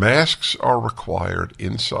 Masks are required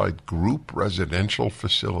inside group residential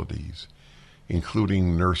facilities,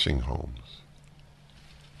 including nursing homes.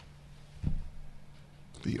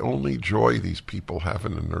 The only joy these people have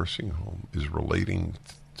in a nursing home is relating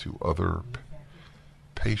to other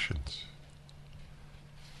patients,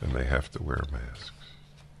 and they have to wear masks.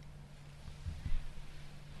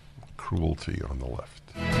 Cruelty on the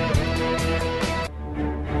left.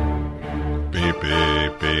 Beep,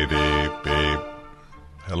 beep, beep, beep, beep.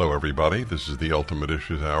 Hello, everybody. This is the Ultimate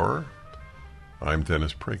Issues Hour. I'm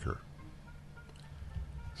Dennis Prager.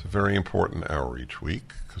 It's a very important hour each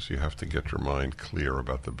week because you have to get your mind clear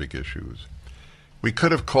about the big issues. We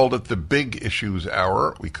could have called it the Big Issues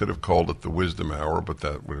Hour. We could have called it the Wisdom Hour, but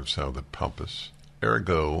that would have sounded pompous.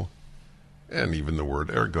 Ergo, and even the word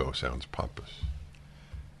ergo sounds pompous.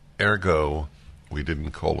 Ergo, we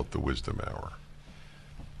didn't call it the Wisdom Hour.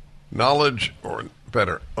 Knowledge, or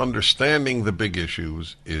better, understanding the big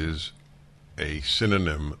issues is a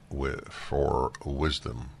synonym for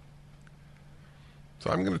wisdom.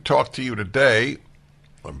 So I'm going to talk to you today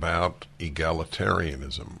about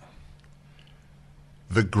egalitarianism.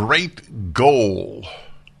 The great goal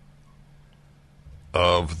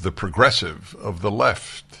of the progressive, of the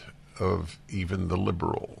left, of even the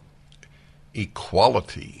liberal.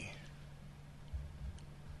 Equality.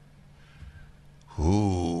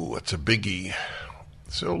 Ooh, it's a biggie.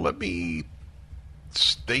 So let me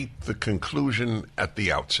state the conclusion at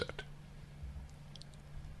the outset.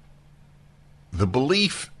 The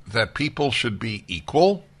belief that people should be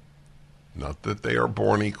equal, not that they are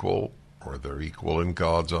born equal, or they're equal in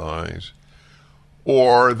God's eyes,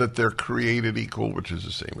 or that they're created equal, which is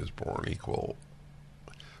the same as born equal,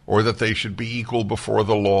 or that they should be equal before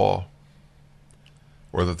the law,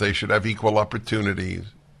 or that they should have equal opportunities,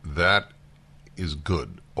 that is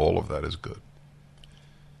good. All of that is good.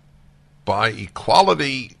 By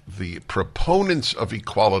equality, the proponents of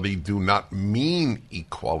equality do not mean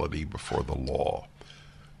equality before the law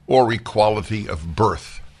or equality of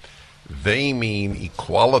birth. They mean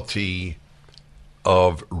equality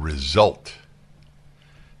of result.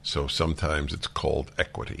 So sometimes it's called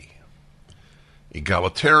equity.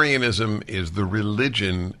 Egalitarianism is the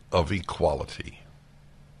religion of equality.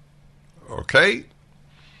 Okay?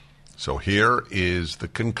 So here is the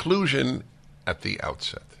conclusion at the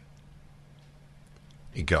outset.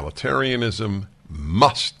 Egalitarianism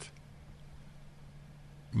must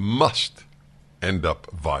end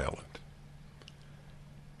up violent.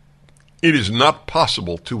 It is not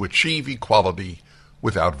possible to achieve equality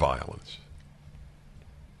without violence.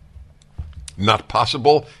 Not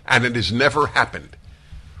possible, and it has never happened.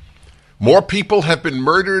 More people have been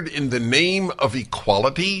murdered in the name of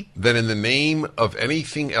equality than in the name of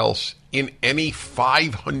anything else in any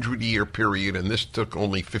 500-year period, and this took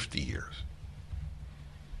only 50 years.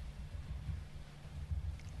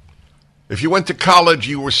 If you went to college,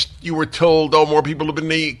 you were told, oh, more people have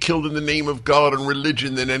been killed in the name of God and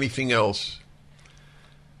religion than anything else.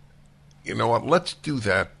 You know what? Let's do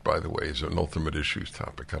that, by the way, as an ultimate issues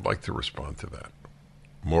topic. I'd like to respond to that.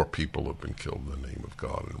 More people have been killed in the name of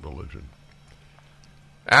God and religion.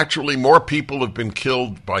 Actually, more people have been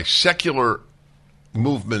killed by secular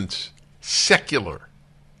movements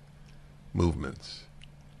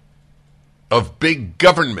of big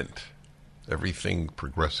government. Everything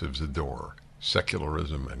progressives adore,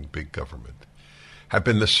 secularism and big government, have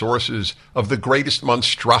been the sources of the greatest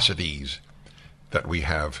monstrosities that we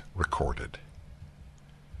have recorded.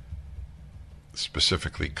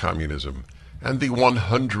 Specifically communism and the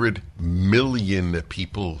 100 million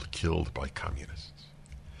people killed by communists,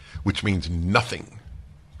 which means nothing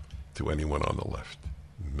to anyone on the left.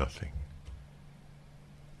 Nothing.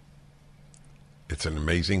 It's an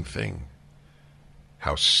amazing thing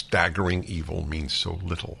how staggering evil means so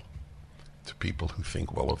little to people who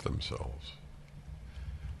think well of themselves.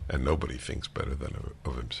 And nobody thinks better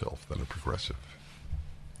of himself than a progressive.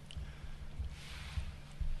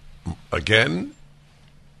 Again,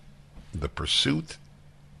 the pursuit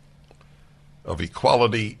of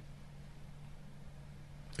equality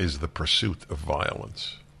is the pursuit of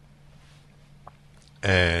violence.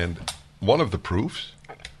 And one of the proofs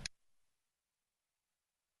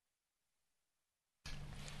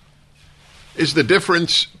is the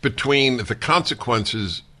difference between the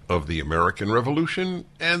consequences of the American Revolution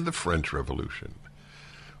and the French Revolution.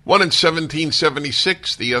 One in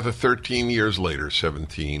 1776, the other 13 years later,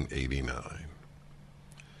 1789.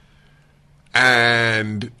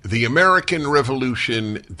 And the American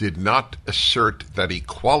Revolution did not assert that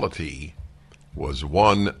equality was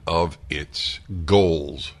one of its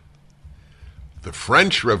goals. The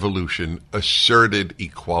French Revolution asserted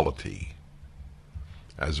equality.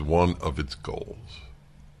 as one of its goals.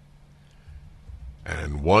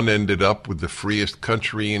 And one ended up with the freest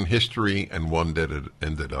country in history, and one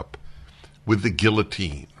ended up with the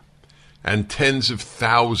guillotine, and tens of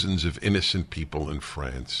thousands of innocent people in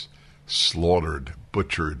France slaughtered,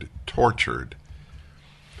 butchered, tortured,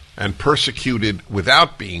 and persecuted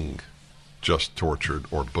without being just tortured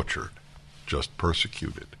or butchered, just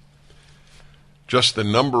persecuted. Just the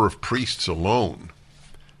number of priests alone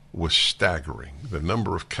was staggering. The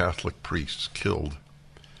number of Catholic priests killed,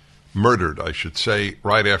 murdered, I should say,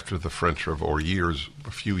 right after the French Revolution,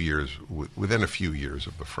 within a few years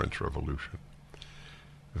of the French Revolution.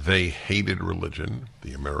 They hated religion.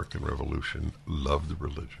 The American Revolution loved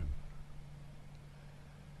religion.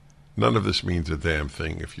 None of this means a damn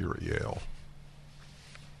thing if you're at Yale,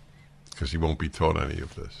 because you won't be taught any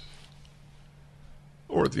of this.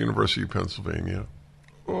 Or at the University of Pennsylvania,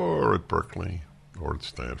 or at Berkeley, or at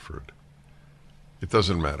Stanford. It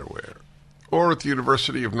doesn't matter where. Or at the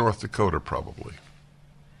University of North Dakota, probably.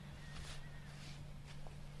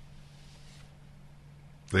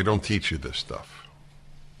 They don't teach you this stuff.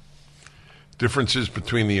 Differences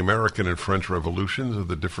between the American and French revolutions are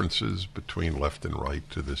the differences between left and right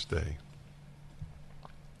to this day.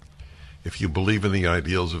 If you believe in the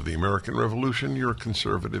ideals of the American Revolution, you're a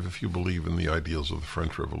conservative. If you believe in the ideals of the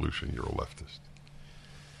French Revolution, you're a leftist.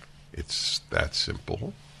 It's that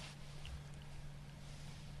simple.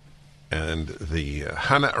 And the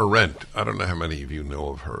Hannah Arendt, I don't know how many of you know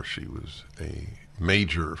of her. She was a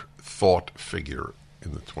major thought figure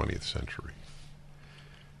in the 20th century.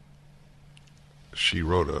 She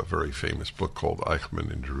wrote a very famous book called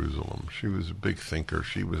Eichmann in Jerusalem. She was a big thinker.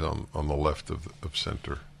 She was on the left of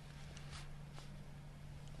center.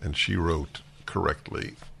 And she wrote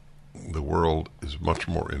correctly, the world is much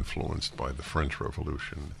more influenced by the French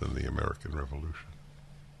Revolution than the American Revolution.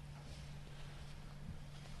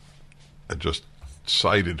 I just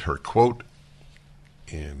cited her quote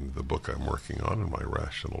in the book I'm working on in my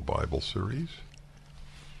Rational Bible series.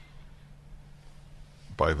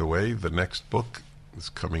 By the way, the next book is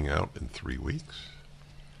coming out in 3 weeks.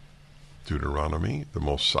 Deuteronomy, the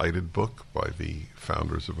most cited book by the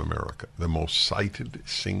founders of America. The most cited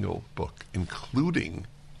single book, including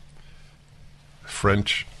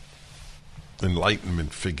French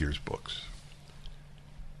Enlightenment figures books,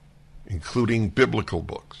 including biblical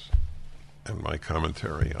books. And my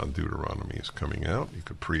commentary on Deuteronomy is coming out. You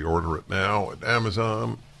could pre-order it now at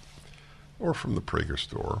Amazon or from the Prager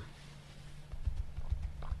store.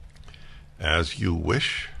 As you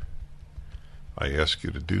wish. I ask you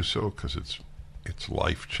to do so because it's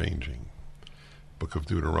life-changing. Book of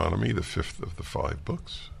Deuteronomy, the 5th of the 5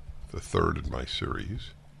 books, the 3rd in my series,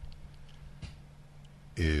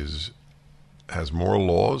 has more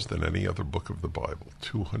laws than any other book of the Bible.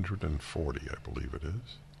 240, I believe it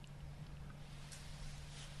is.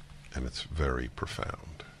 And it's very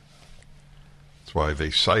profound. That's why they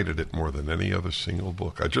cited it more than any other single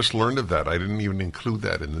book. I just learned of that. I didn't even include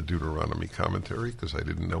that in the Deuteronomy commentary because I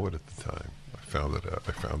didn't know it at the time. I found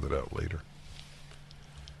it out later.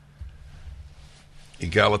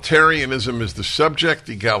 Egalitarianism is the subject.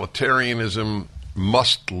 Egalitarianism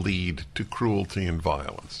must lead to cruelty and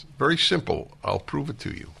violence. Very simple. I'll prove it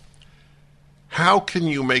to you. How can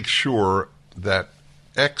you make sure that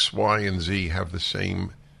X, Y, and Z have the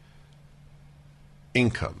same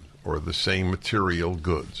income or the same material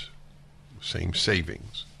goods, same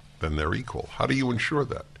savings, then they're equal? How do you ensure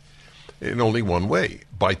that? In only one way,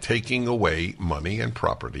 by taking away money and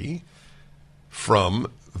property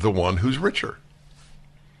from the one who's richer.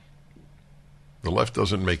 The left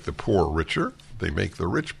doesn't make the poor richer, they make the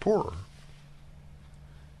rich poorer.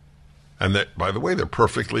 And that, by the way, they're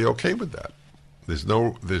perfectly okay with that. There's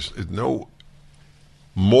no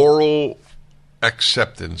moral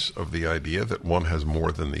acceptance of the idea that one has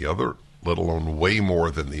more than the other, let alone way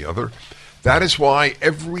more than the other. That is why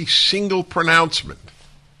every single pronouncement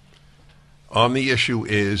on the issue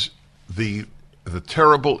is the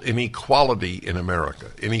terrible inequality in America.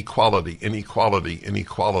 Inequality, inequality,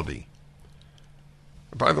 inequality.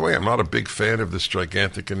 By the way, I'm not a big fan of this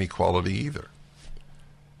gigantic inequality either.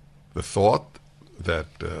 The thought that,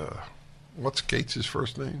 what's Gates'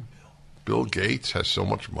 first name? Bill Gates has so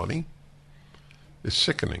much money is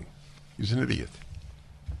sickening. He's an idiot.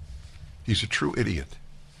 He's a true idiot.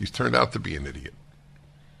 He's turned out to be an idiot.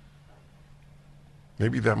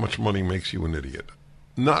 Maybe that much money makes you an idiot.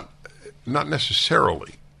 Not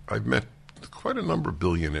necessarily. I've met quite a number of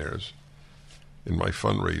billionaires in my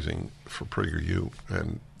fundraising for PragerU,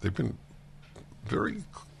 and they've been very,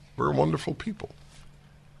 very wonderful people.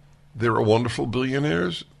 There are wonderful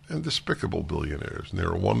billionaires, and despicable billionaires. And there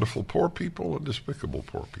are wonderful poor people and despicable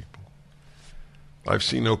poor people. I've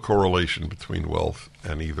seen no correlation between wealth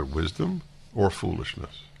and either wisdom or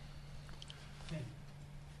foolishness.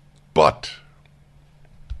 But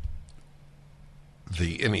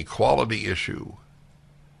the inequality issue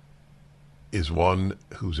is one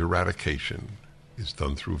whose eradication is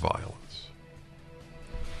done through violence.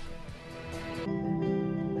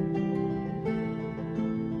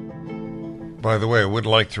 By the way, I would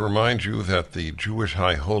like to remind you that the Jewish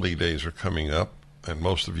High Holy Days are coming up, and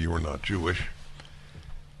most of you are not Jewish.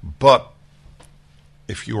 But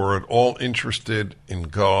if you are at all interested in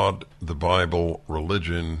God, the Bible,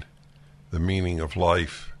 religion, the meaning of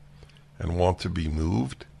life, and want to be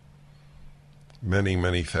moved, many,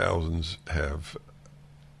 many thousands have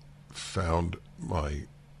found my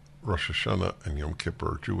Rosh Hashanah and Yom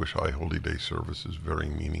Kippur Jewish High Holy Day services very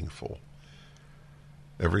meaningful.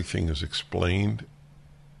 Everything is explained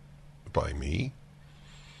by me.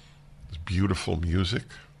 It's beautiful music.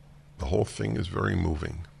 The whole thing is very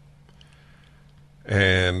moving.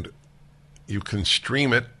 And you can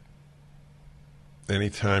stream it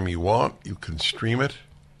anytime you want. You can stream it.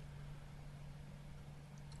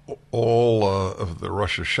 All of the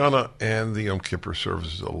Rosh Hashanah and the Yom Kippur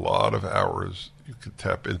services, a lot of hours. You could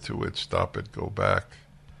tap into it, stop it, go back.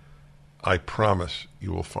 I promise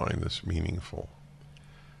you will find this meaningful.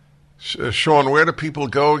 Sean, where do people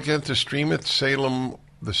go again to stream it? Salem,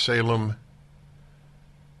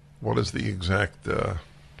 what is the exact,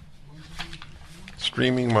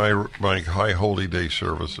 streaming my High Holy Day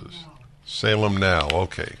services? Salem Now,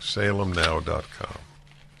 okay, salemnow.com.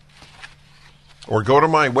 Or go to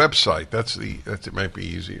my website, it might be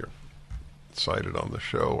easier. It's cited on the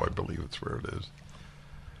show, I believe it's where it is.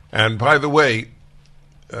 And by the way,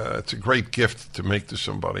 it's a great gift to make to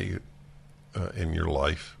somebody in your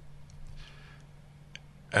life.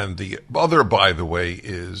 And the other, by the way,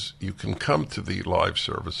 is you can come to the live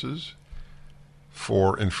services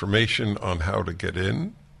for information on how to get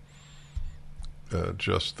in. Go to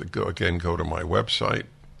my website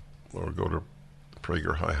or go to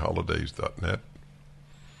PragerHighHolidays.net.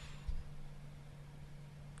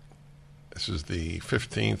 This is the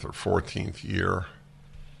 15th or 14th year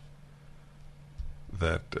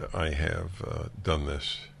that I have done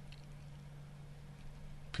this.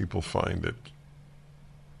 People find it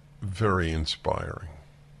very inspiring.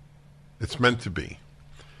 It's meant to be.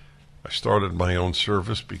 I started my own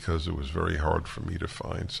service because it was very hard for me to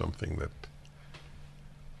find something that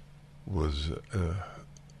was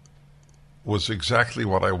exactly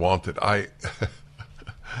what I wanted. I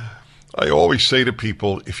always say to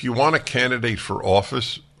people, if you want a candidate for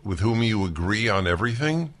office with whom you agree on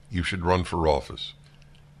everything, you should run for office.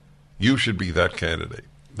 You should be that candidate.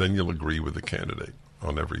 Then you'll agree with the candidate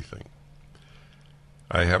on everything.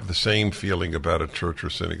 I have the same feeling about a church or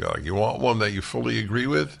synagogue. You want one that you fully agree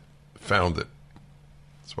with? Found it.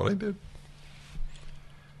 That's what I did.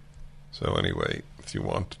 So anyway, if you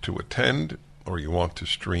want to attend or you want to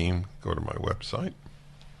stream, go to my website.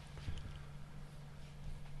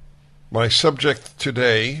 My subject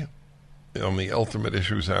today on the Ultimate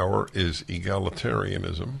Issues Hour is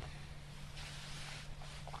egalitarianism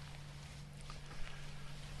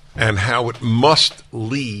and how it must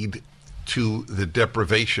lead to the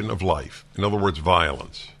deprivation of life. In other words,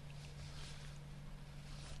 violence.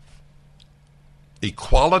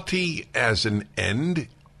 Equality as an end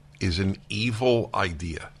is an evil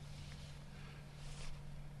idea.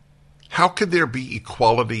 How could there be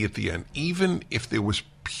equality at the end? Even if there was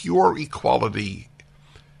pure equality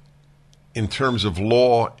in terms of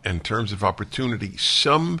law and terms of opportunity,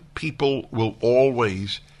 some people will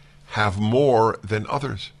always have more than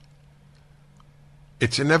others.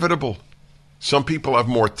 It's inevitable. Some people have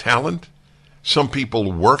more talent. Some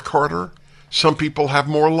people work harder. Some people have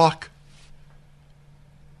more luck.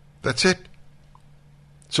 That's it.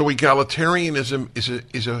 So egalitarianism is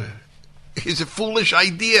a foolish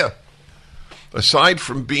idea, aside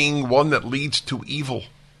from being one that leads to evil.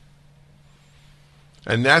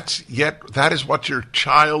 And that is what your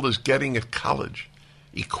child is getting at college.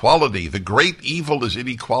 Equality. The great evil is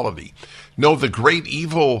inequality. No, the great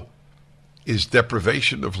evil is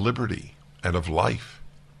deprivation of liberty and of life.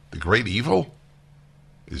 The great evil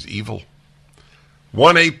is evil.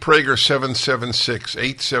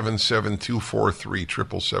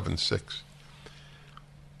 1-8-Prager-776-877-243-7776.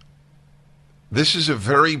 This is a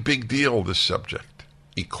very big deal, this subject.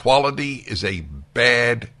 Equality is a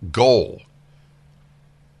bad goal.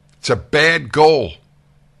 It's a bad goal.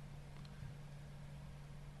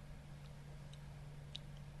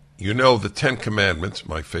 You know, the Ten Commandments,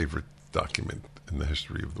 my favorite document in the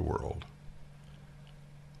history of the world,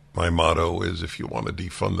 My motto is, if you want to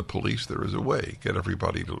defund the police, there is a way. Get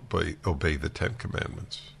everybody to obey the Ten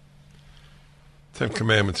Commandments. Ten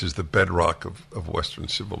Commandments is the bedrock of Western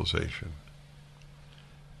civilization.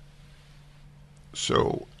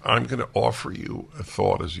 So I'm going to offer you a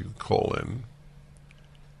thought as you call in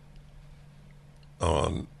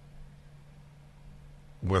on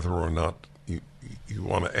whether or not you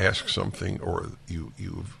want to ask something, or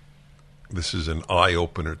this is an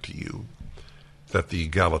eye-opener to you, that the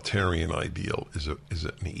egalitarian ideal is an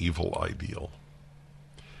evil ideal.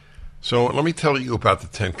 So let me tell you about the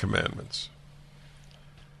Ten Commandments.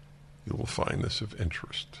 You will find this of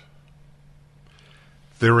interest.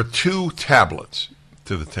 There are 2 tablets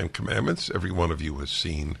to the Ten Commandments. Every one of you has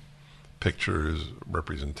seen pictures,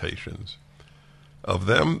 representations of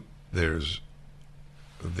them. There's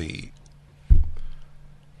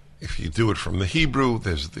if you do it from the Hebrew,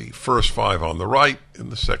 there's the first 5 on the right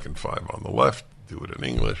and the second 5 on the left. Do it in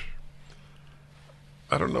English.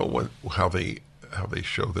 I don't know how they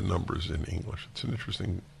show the numbers in English. It's an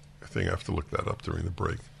interesting thing. I have to look that up during the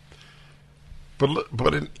break.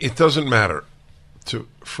 But it doesn't matter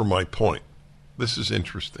for my point. This is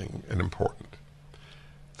interesting and important.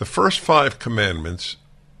 The first 5 commandments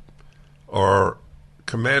are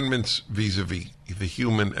commandments vis-a-vis the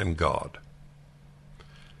human and God.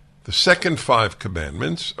 The second 5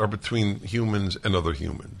 commandments are between humans and other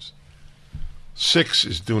humans. 6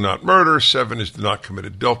 is do not murder, 7 is do not commit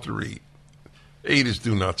adultery, 8 is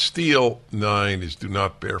do not steal, 9 is do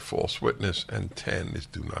not bear false witness, and 10 is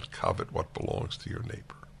do not covet what belongs to your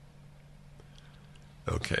neighbor.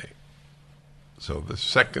 Okay, so the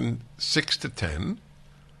second 6 to 10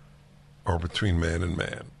 are between man and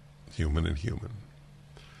man, human and human.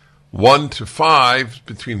 1 to 5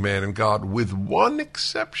 between man and God, with one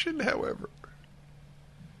exception, however.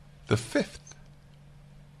 The 5th.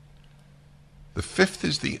 The 5th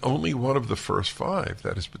is the only one of the first 5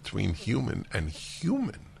 that is between human and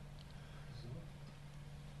human.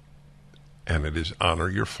 And it is honor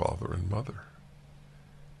your father and mother.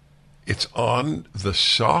 It's on the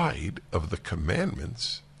side of the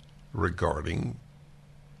commandments regarding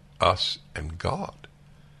us and God.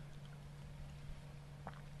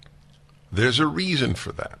 There's a reason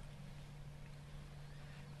for that.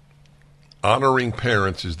 Honoring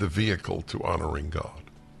parents is the vehicle to honoring God.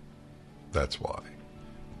 That's why.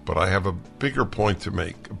 But I have a bigger point to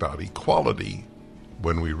make about equality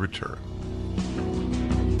when we return.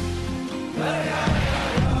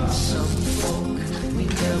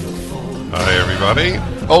 Hi, everybody.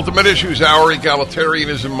 Ultimate Issues Hour: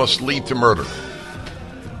 egalitarianism must lead to murder.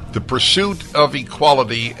 The pursuit of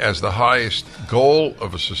equality as the highest goal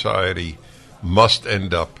of a society must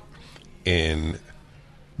end up in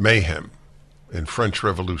mayhem, in French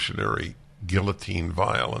Revolutionary guillotine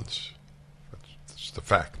violence. That's the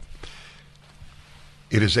fact.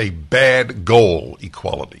 It is a bad goal,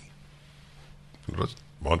 equality. I just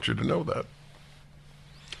want you to know that.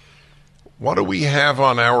 What do we have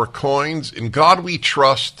on our coins? In God we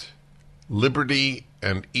trust, liberty,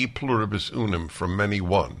 and e pluribus unum, from many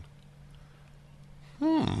one.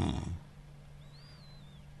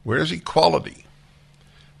 Where's equality?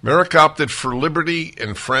 America opted for liberty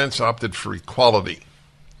and France opted for equality.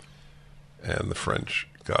 And the French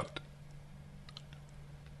got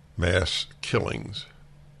mass killings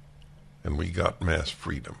and we got mass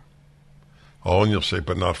freedom. Oh, and you'll say,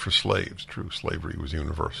 but not for slaves. True, slavery was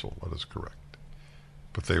universal. That is correct.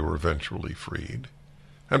 But they were eventually freed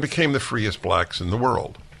and became the freest blacks in the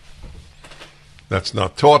world. That's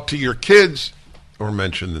not taught to your kids or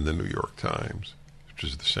mentioned in the New York Times, which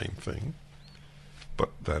is the same thing.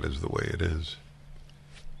 But that is the way it is.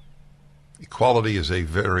 Equality is a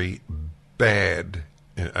very bad,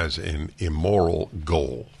 as in immoral,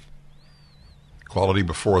 goal. Equality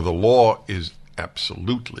before the law is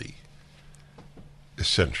absolutely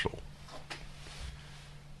essential.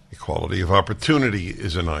 Equality of opportunity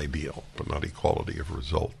is an ideal, but not equality of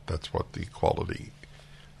result. That's what the equality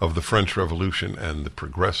of the French Revolution and the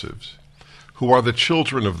progressives, who are the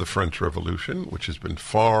children of the French Revolution, which has been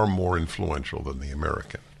far more influential than the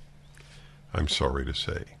American, I'm sorry to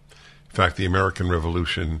say. In fact, the American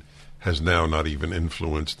Revolution has now not even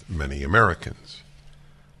influenced many Americans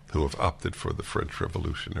who have opted for the French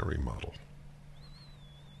Revolutionary model.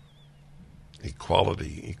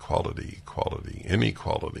 Equality, equality, equality,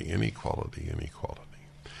 inequality, inequality, inequality.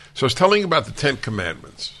 So I was telling you about the Ten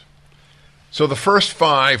Commandments. So the first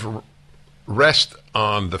 5 rest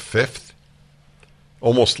on the 5th,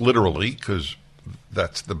 almost literally, because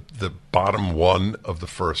that's the bottom one of the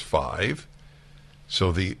first 5.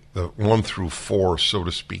 So the 1 through 4, so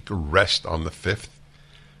to speak, rest on the 5th.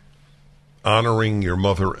 honoring your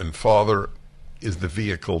mother and father is the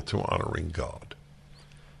vehicle to honoring God.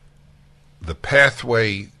 The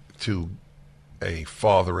pathway to a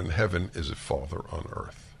father in heaven is a father on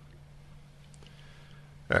earth.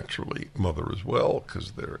 Actually, mother as well,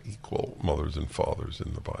 because they're equal mothers and fathers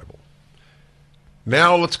in the Bible.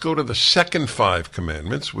 Now let's go to the second 5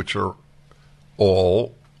 commandments, which are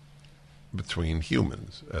all between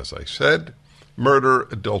humans. As I said, murder,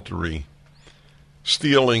 adultery,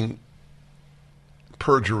 stealing,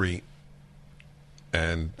 perjury,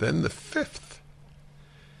 and then the 5th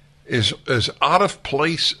is as out of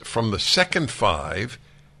place from the second 5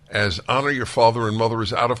 as honor your father and mother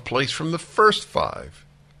is out of place from the first 5.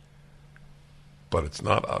 But it's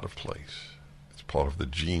not out of place. It's part of the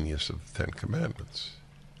genius of the 10 Commandments.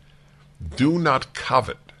 Do not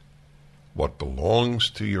covet what belongs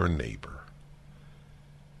to your neighbor.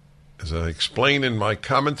 As I explain in my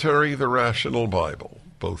commentary, The Rational Bible,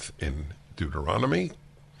 both in Deuteronomy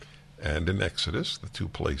and in Exodus, the 2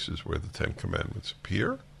 places where the 10 Commandments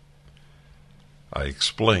appear, I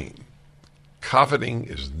explain coveting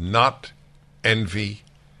is not envy,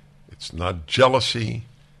 it's not jealousy,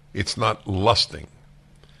 it's not lusting.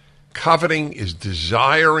 Coveting is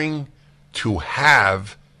desiring to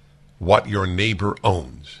have what your neighbor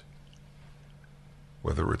owns,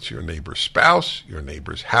 whether it's your neighbor's spouse, your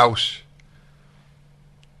neighbor's house,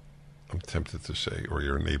 I'm tempted to say, or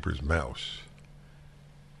your neighbor's mouse,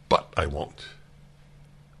 but I won't.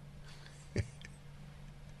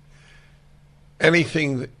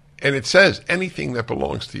 Anything, and it says anything that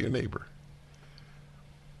belongs to your neighbor.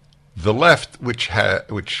 The left, which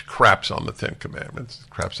craps on the 10 Commandments,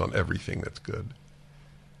 craps on everything that's good,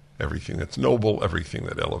 everything that's noble, everything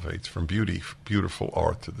that elevates, from beautiful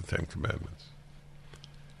art to the 10 Commandments.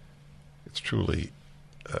 It's truly,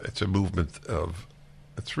 it's a movement of,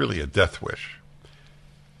 it's really a death wish.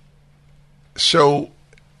 So,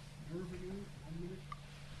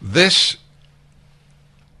 this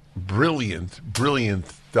brilliant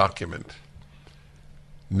document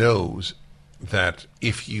knows that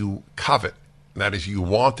if you covet, that is, you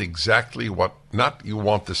want exactly what, not you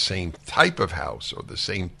want the same type of house or the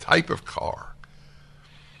same type of car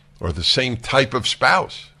or the same type of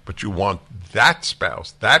spouse, but you want that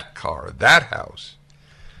spouse, that car, that house,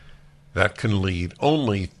 that can lead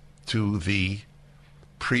only to the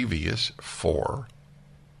previous 4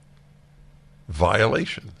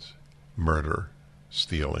 violations: murder,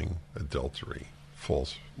 stealing, adultery,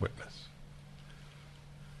 false witness.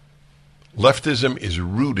 Leftism is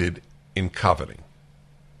rooted in coveting.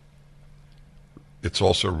 It's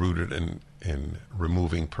also rooted in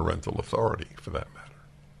removing parental authority, for that matter.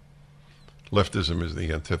 Leftism is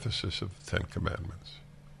the antithesis of the 10 Commandments.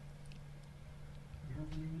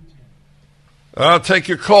 I'll take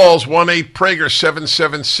your calls. 1-8-PRAGER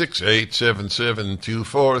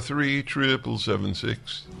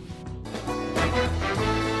 776-877-243-7776.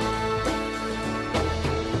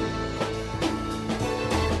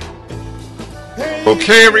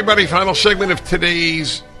 Okay, everybody, final segment of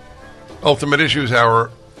today's Ultimate Issues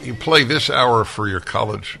Hour. You play this hour for your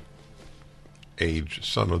college-age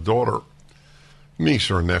son or daughter, niece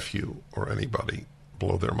or nephew, or anybody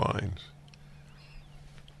blow their minds.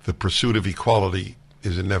 The pursuit of equality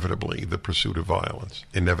is inevitably the pursuit of violence.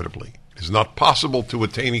 Inevitably. It is not possible to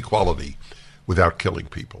attain equality without killing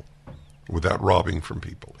people, without robbing from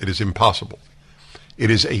people. It is impossible. It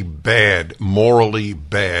is a bad, morally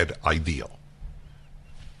bad ideal.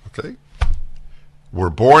 Okay? We're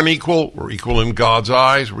born equal. We're equal in God's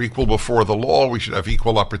eyes. We're equal before the law. We should have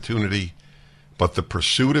equal opportunity. But the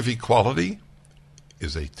pursuit of equality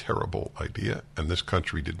is a terrible idea, and this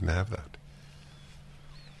country didn't have that.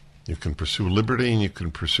 You can pursue liberty and you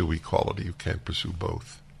can pursue equality. You can't pursue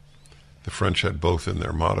both. The French had both in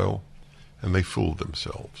their motto, and they fooled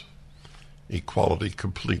themselves. Equality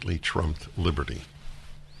completely trumped liberty.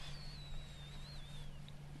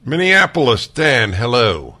 Minneapolis, Dan,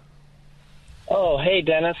 hello. Oh, hey,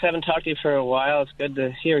 Dennis. Haven't talked to you for a while. It's good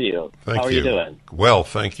to hear you. How are you doing? Well,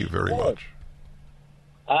 thank you very much.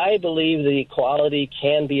 I believe the equality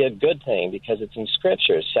can be a good thing because it's in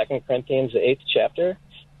Scripture. 2 Corinthians, the 8th chapter,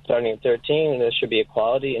 starting at 13, and there should be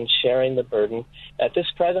equality in sharing the burden. At this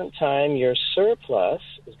present time, your surplus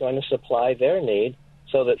is going to supply their need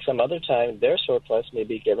so that some other time their surplus may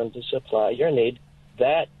be given to supply your need,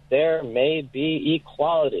 that there may be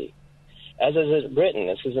equality. As is written,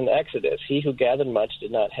 this is in Exodus, he who gathered much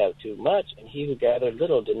did not have too much, and he who gathered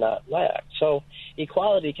little did not lack. So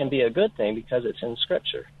equality can be a good thing because it's in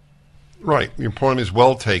Scripture. Right. Your point is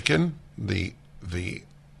well taken. There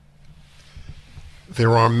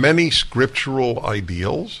are many scriptural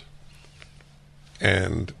ideals,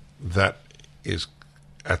 and that is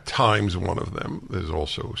at times one of them. There's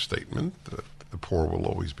also a statement that the poor will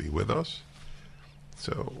always be with us.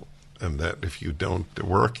 So, and that if you don't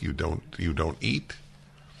work, you don't eat.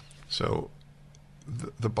 So,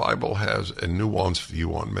 the Bible has a nuanced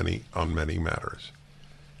view on many matters.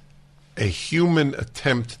 A human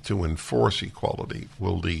attempt to enforce equality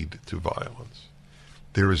will lead to violence.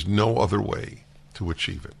 There is no other way to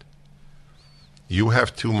achieve it. You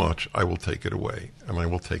have too much, I will take it away, and I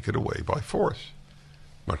will take it away by force.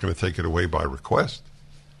 I'm not going to take it away by request.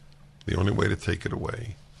 The only way to take it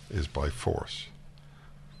away is by force.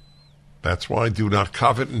 That's why do not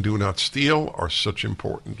covet and do not steal are such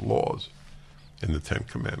important laws in the Ten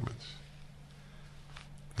Commandments.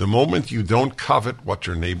 The moment you don't covet what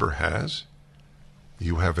your neighbor has,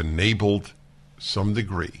 you have enabled some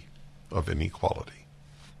degree of inequality.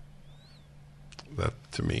 That,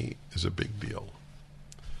 to me, is a big deal.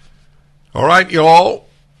 All right, y'all.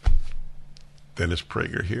 Dennis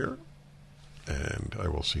Prager here, and I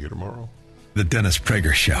will see you tomorrow. The Dennis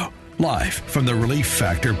Prager Show, live from the Relief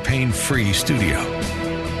Factor Pain-Free Studio.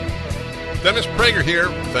 Dennis Prager here.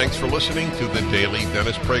 Thanks for listening to the Daily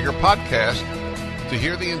Dennis Prager Podcast. To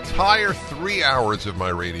hear the entire 3 hours of my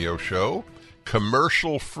radio show,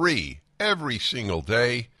 commercial-free, every single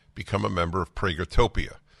day, become a member of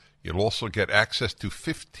Pragertopia. You'll also get access to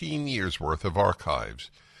 15 years' worth of archives,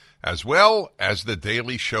 as well as the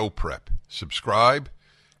daily show prep. Subscribe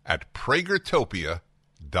at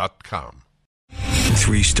Pragertopia.com.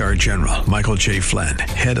 3-star General Michael J. Flynn,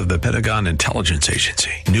 head of the Pentagon Intelligence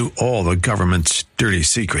Agency, knew all the government's dirty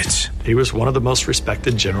secrets. He was one of the most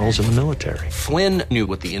respected generals in the military. Flynn knew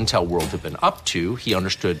what the intel world had been up to. He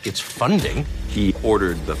understood its funding. He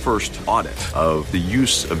ordered the first audit of the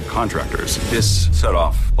use of contractors. This set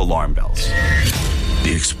off alarm bells.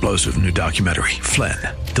 The explosive new documentary, Flynn,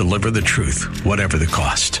 Deliver the Truth, Whatever the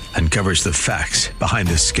Cost, uncovers the facts behind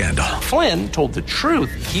this scandal. Flynn told the truth.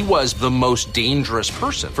 He was the most dangerous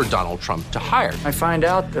person for Donald Trump to hire. I find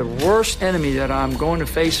out the worst enemy that I'm going to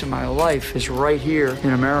face in my life is right here in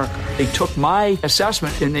America. They took my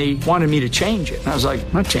assessment and they wanted me to change it. And I was like,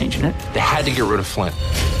 I'm not changing it. They had to get rid of Flynn.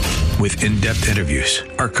 With in-depth interviews,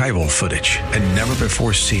 archival footage, and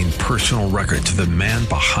never-before-seen personal records of the man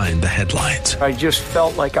behind the headlines. I just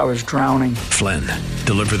felt like I was drowning. Flynn,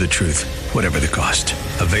 Deliver the Truth, Whatever the Cost.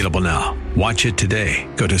 Available now. Watch it today.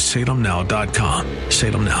 Go to salemnow.com.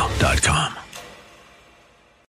 salemnow.com.